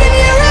I'm begging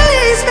you,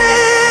 release me.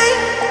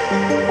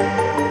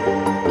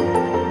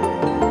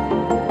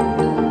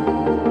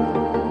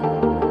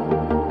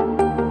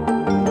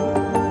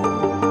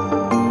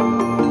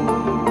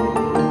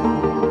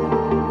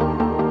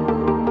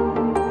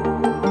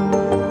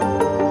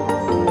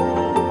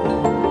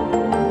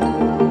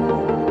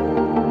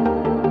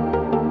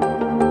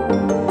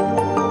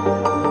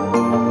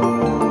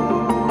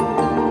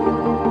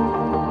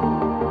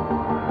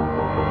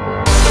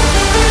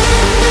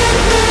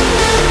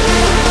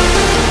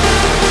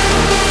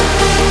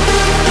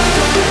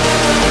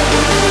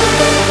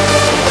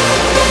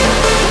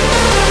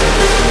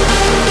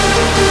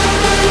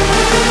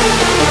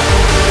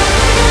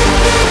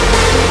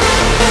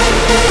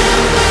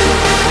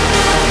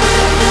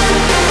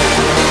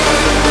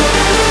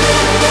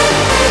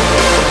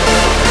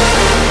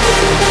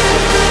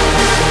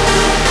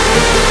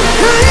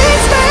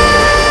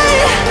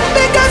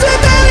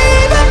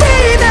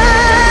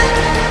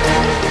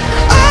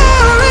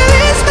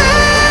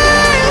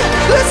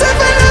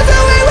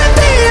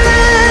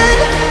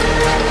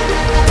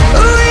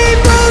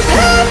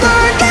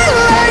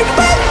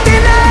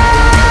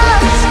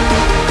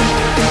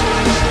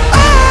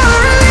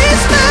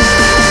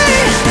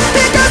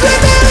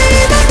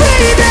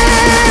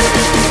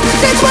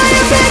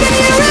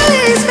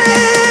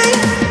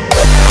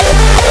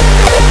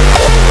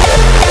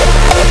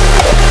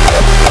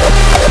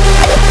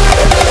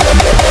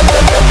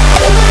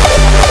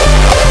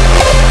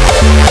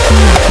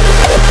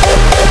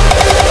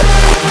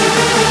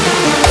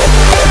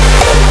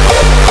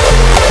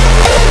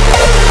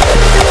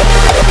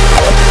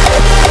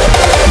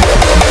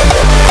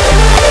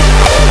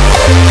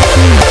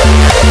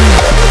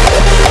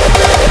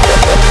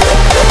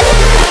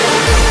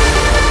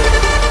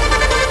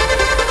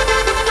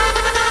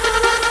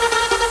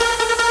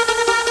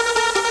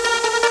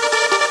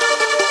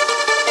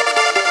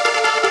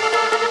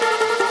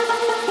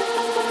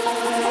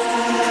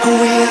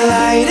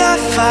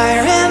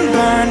 fire and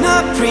burn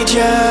up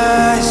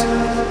bridges.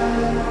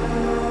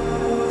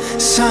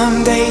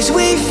 Some days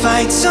we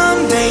fight,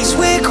 some days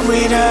we're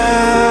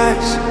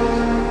quitters.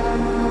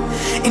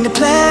 In the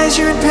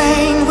pleasure and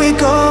pain, we're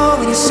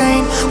going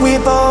insane. We're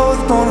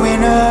both born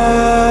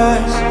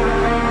winners.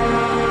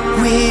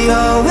 We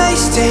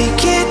always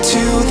take it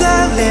to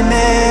the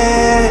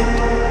limit.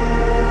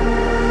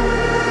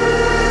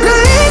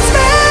 Release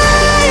me,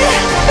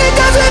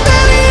 because we're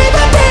barely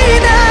even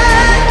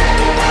breathing.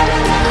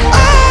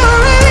 Oh,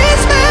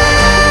 release me,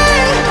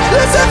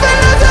 Lucifer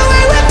knows the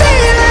way we're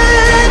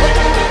feeling.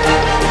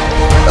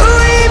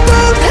 We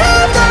both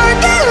have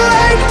dark and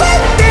light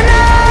within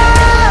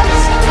us.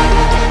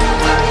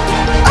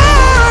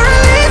 Oh,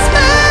 release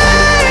me,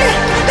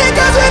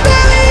 because we're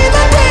barely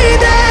even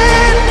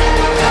breathing.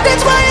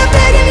 That's why I'm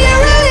begging you,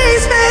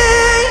 release me.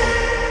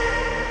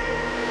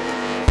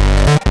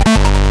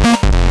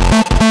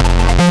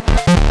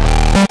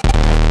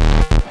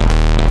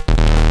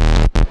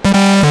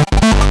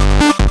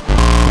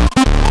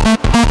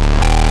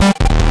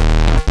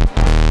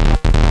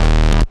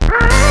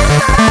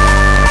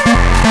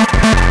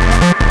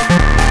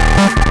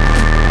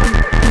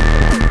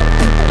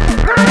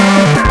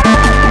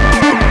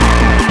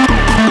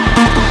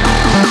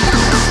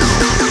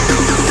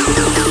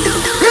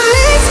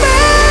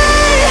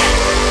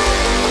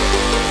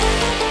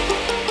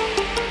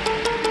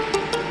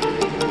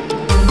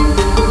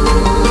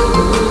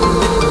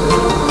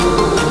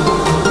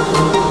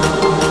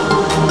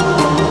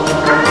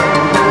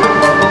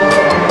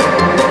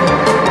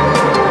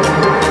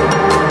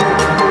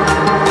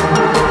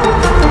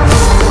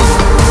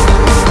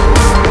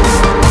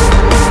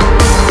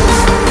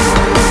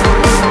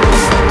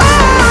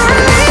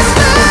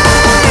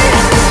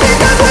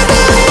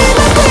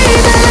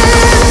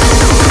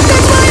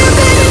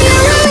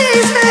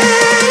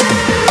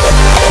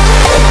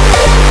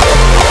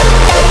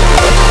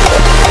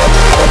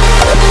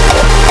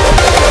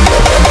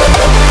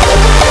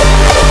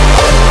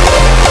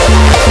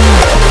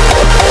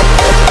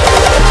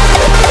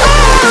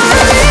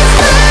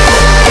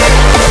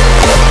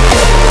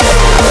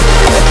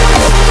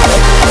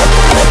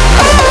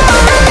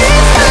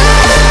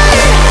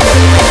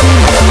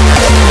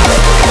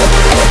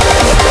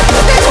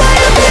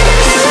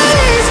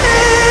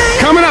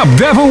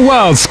 Devin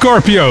Wild,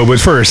 Scorpio, but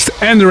first,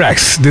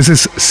 Anderex, this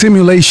is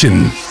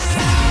Simulation.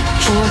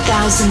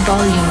 4,000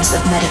 volumes of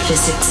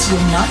metaphysics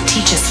will not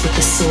teach us what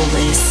the soul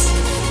is.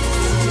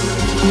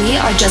 We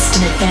are just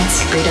an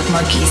advanced breed of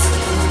monkeys,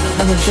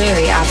 of a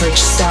very average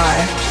star.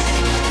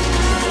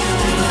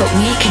 But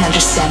we can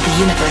understand the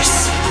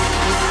universe.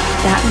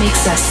 That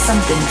makes us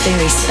something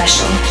very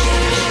special.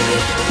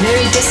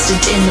 Very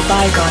distant in the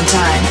bygone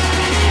time,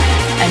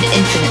 and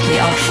infinitely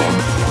awful.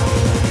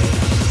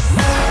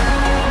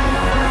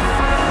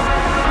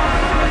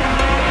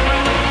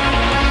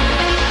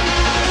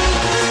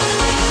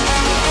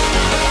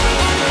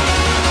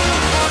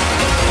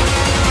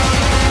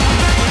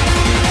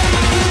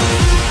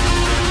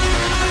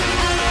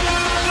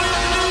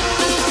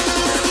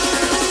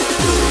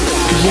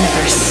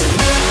 Universe.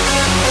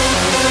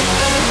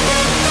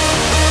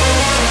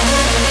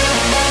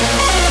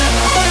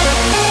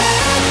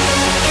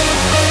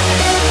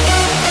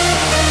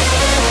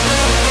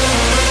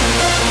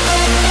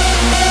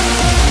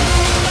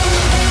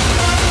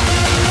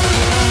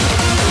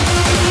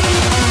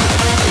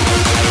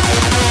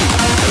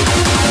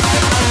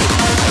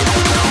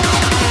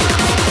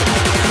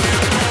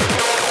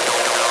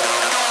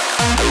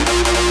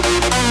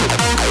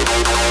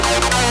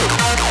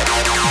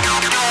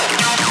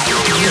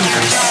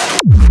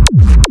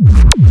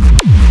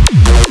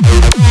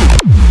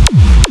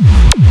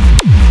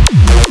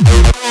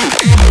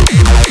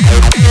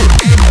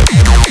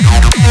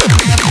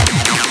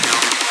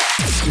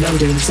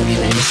 Loading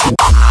simulation.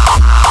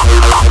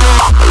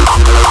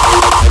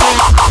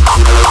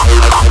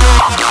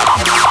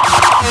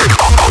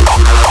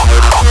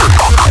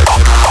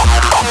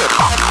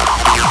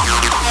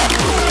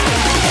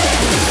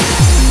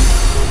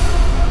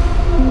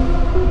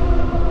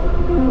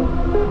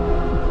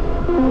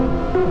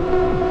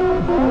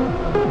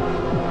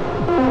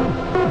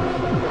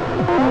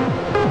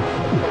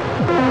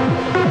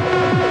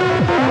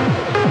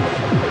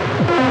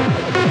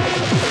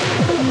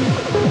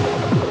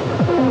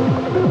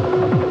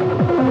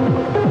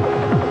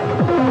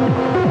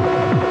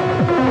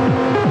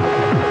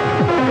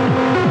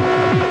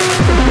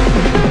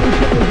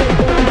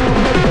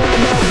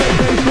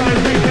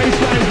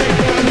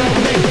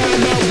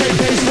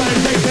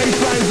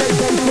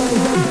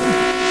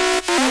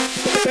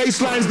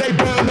 Baselines, they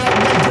burn up,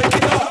 they break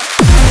it up.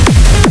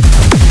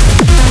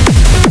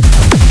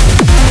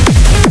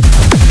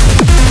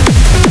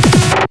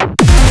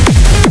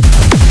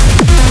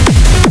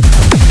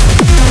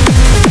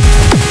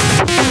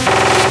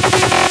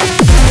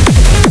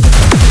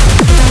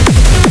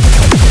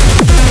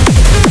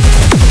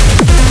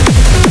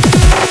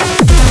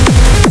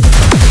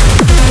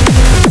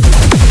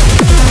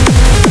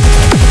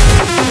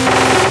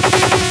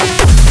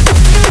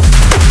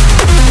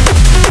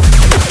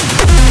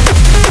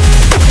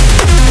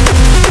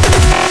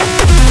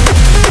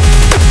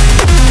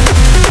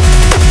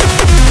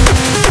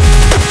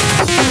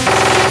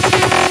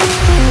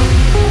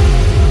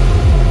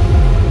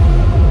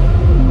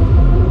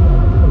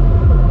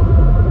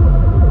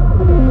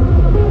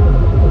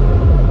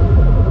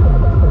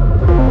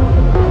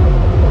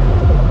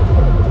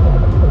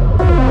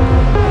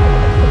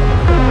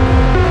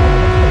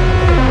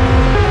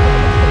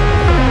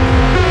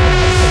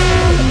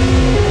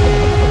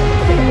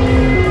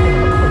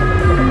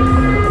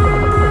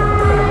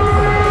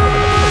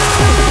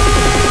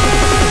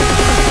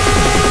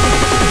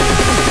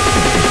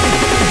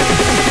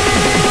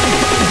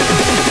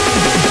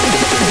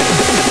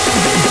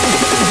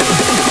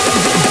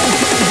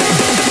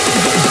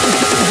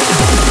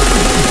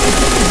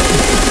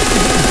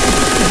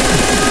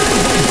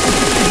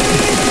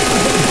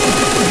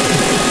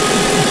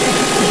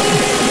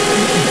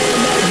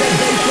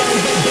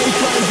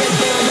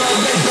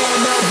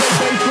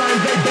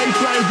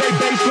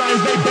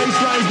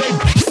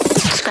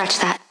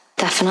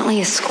 Definitely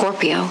a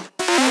Scorpio.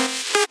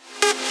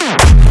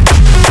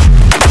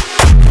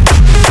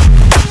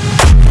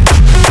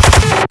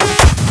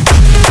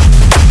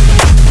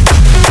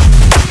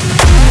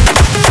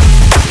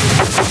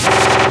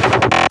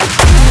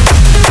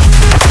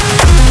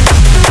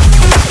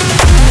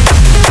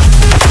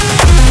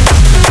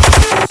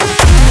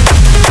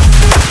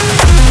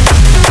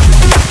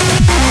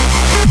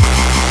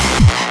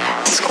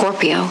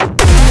 Scorpio.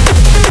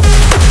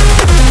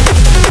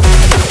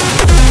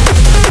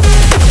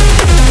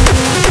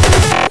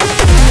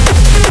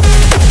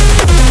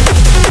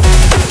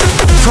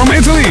 From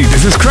Italy,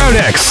 this is Crude.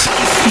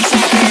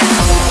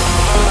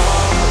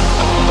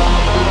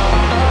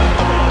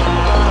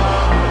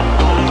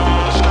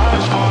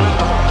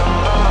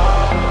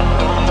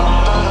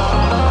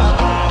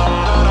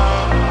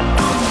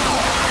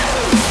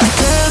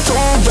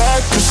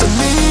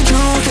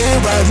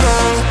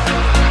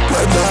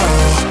 Right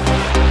now.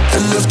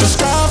 And if the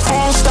sky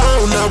falls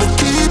down, I will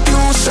keep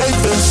you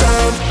safe and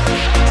sound.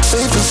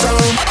 Safe and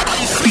sound.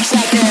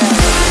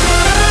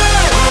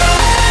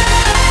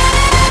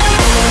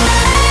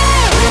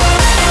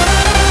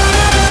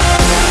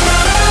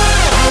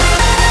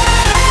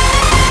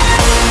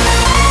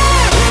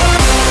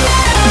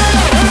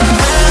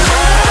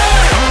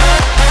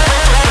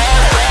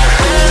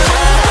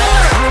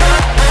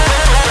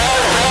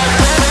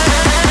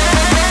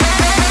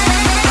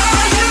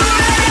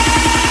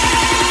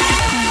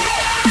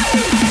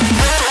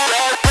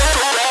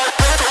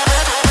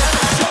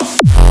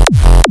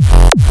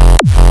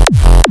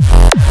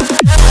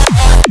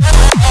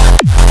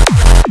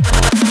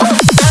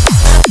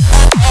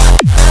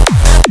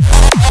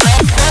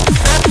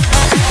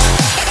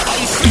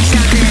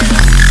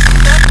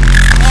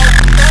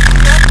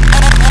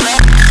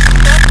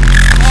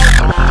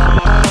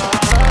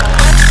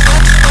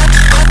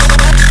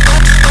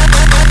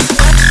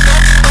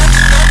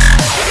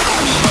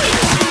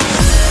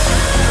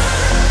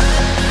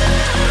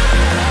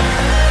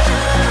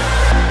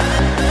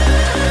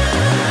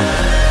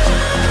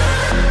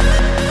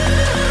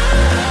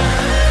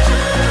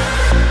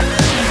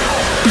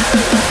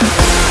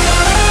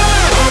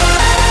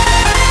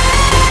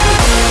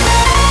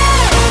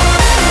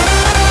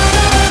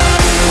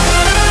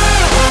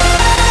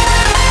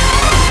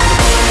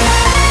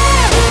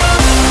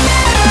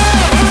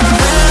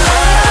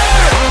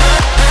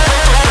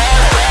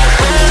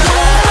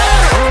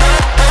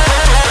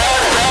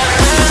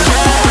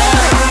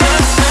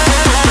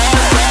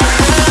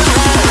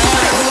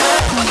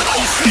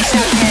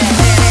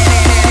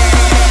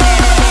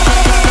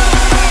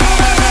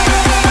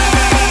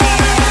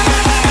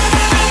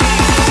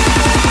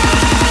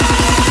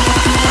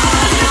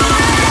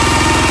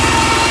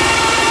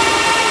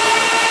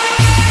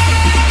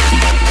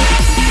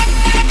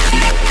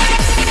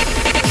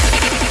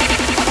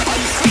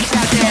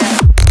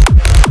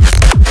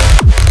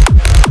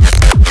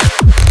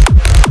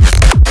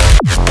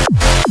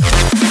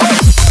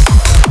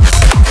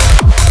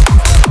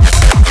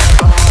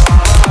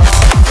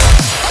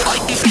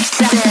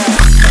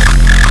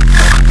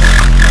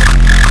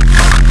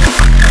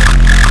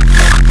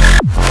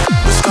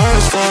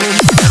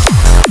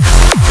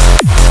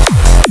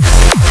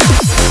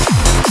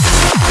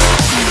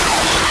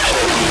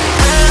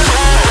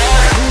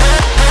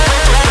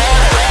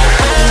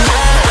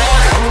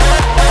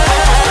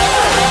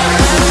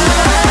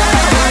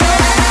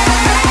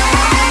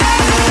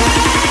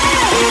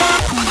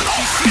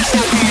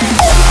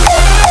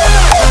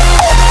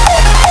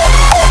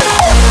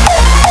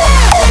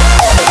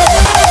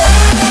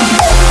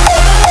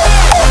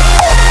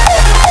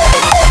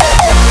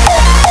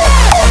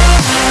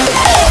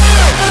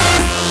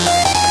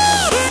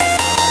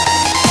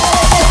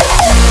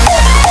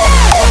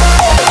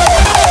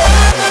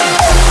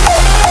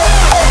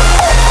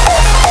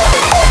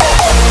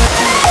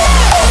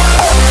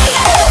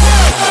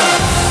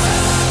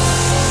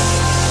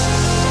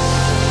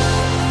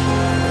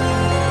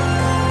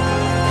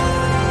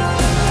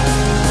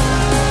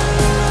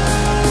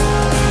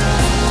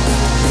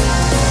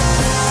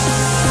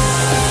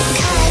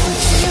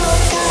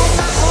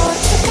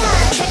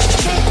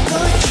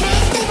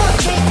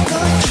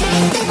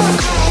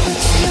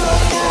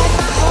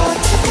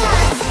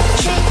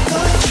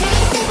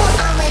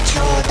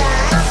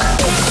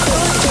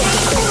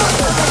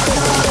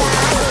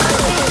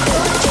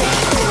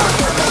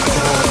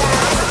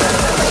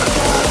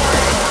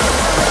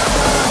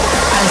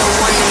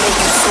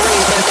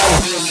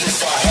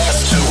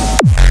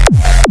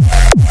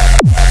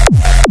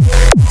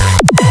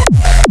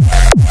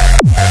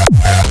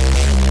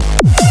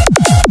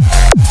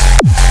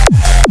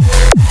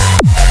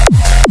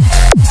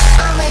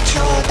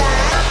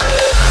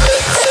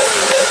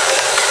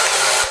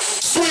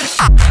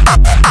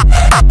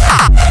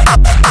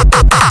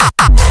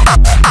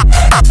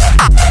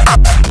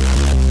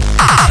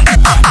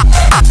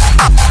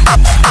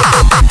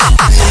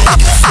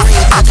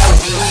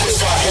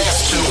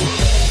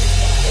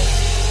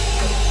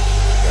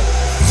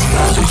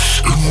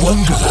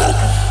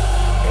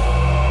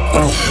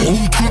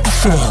 haunted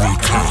fairy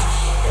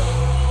tale.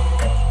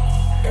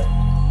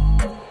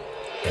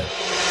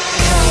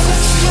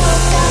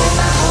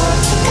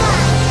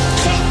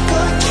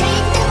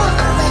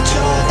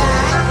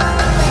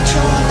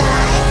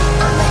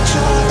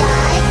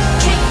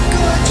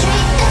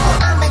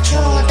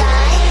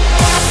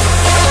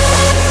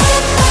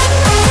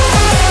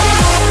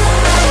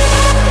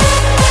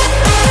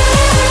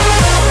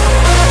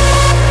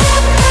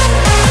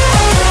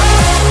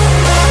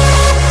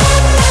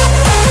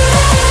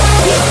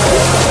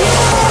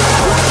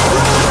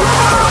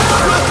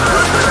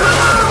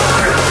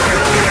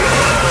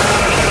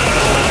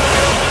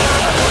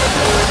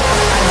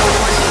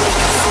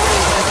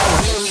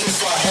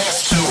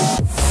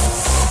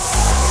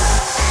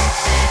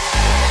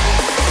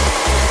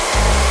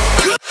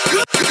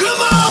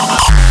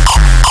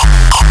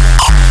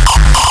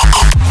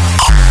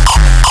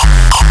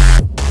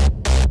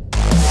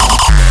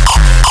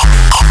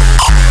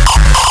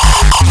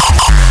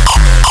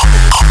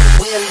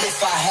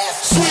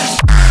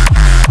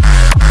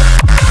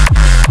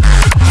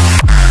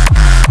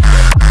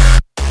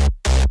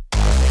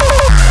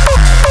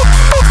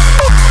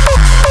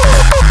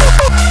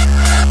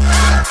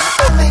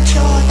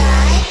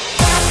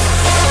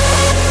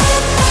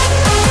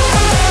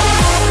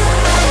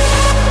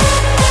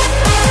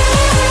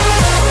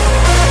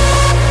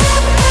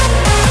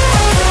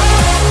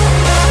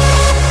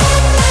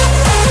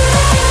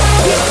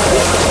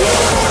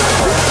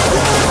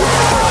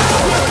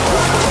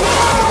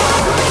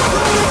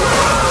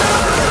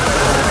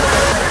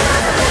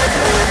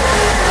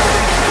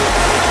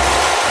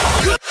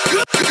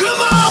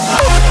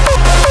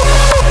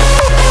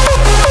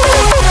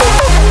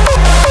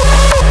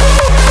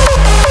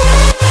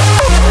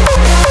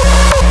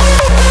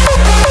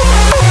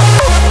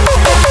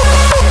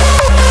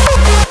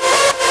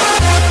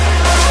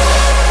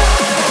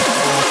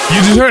 You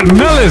just heard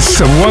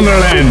Nellis of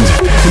Wonderland.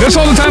 And that's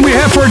all the time we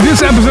have for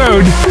this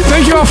episode.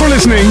 Thank you all for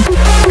listening.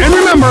 And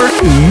remember,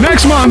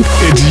 next month,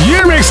 it's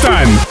year mix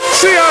time.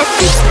 See ya!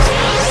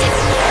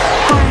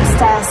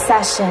 Hardstyle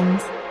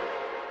Sessions.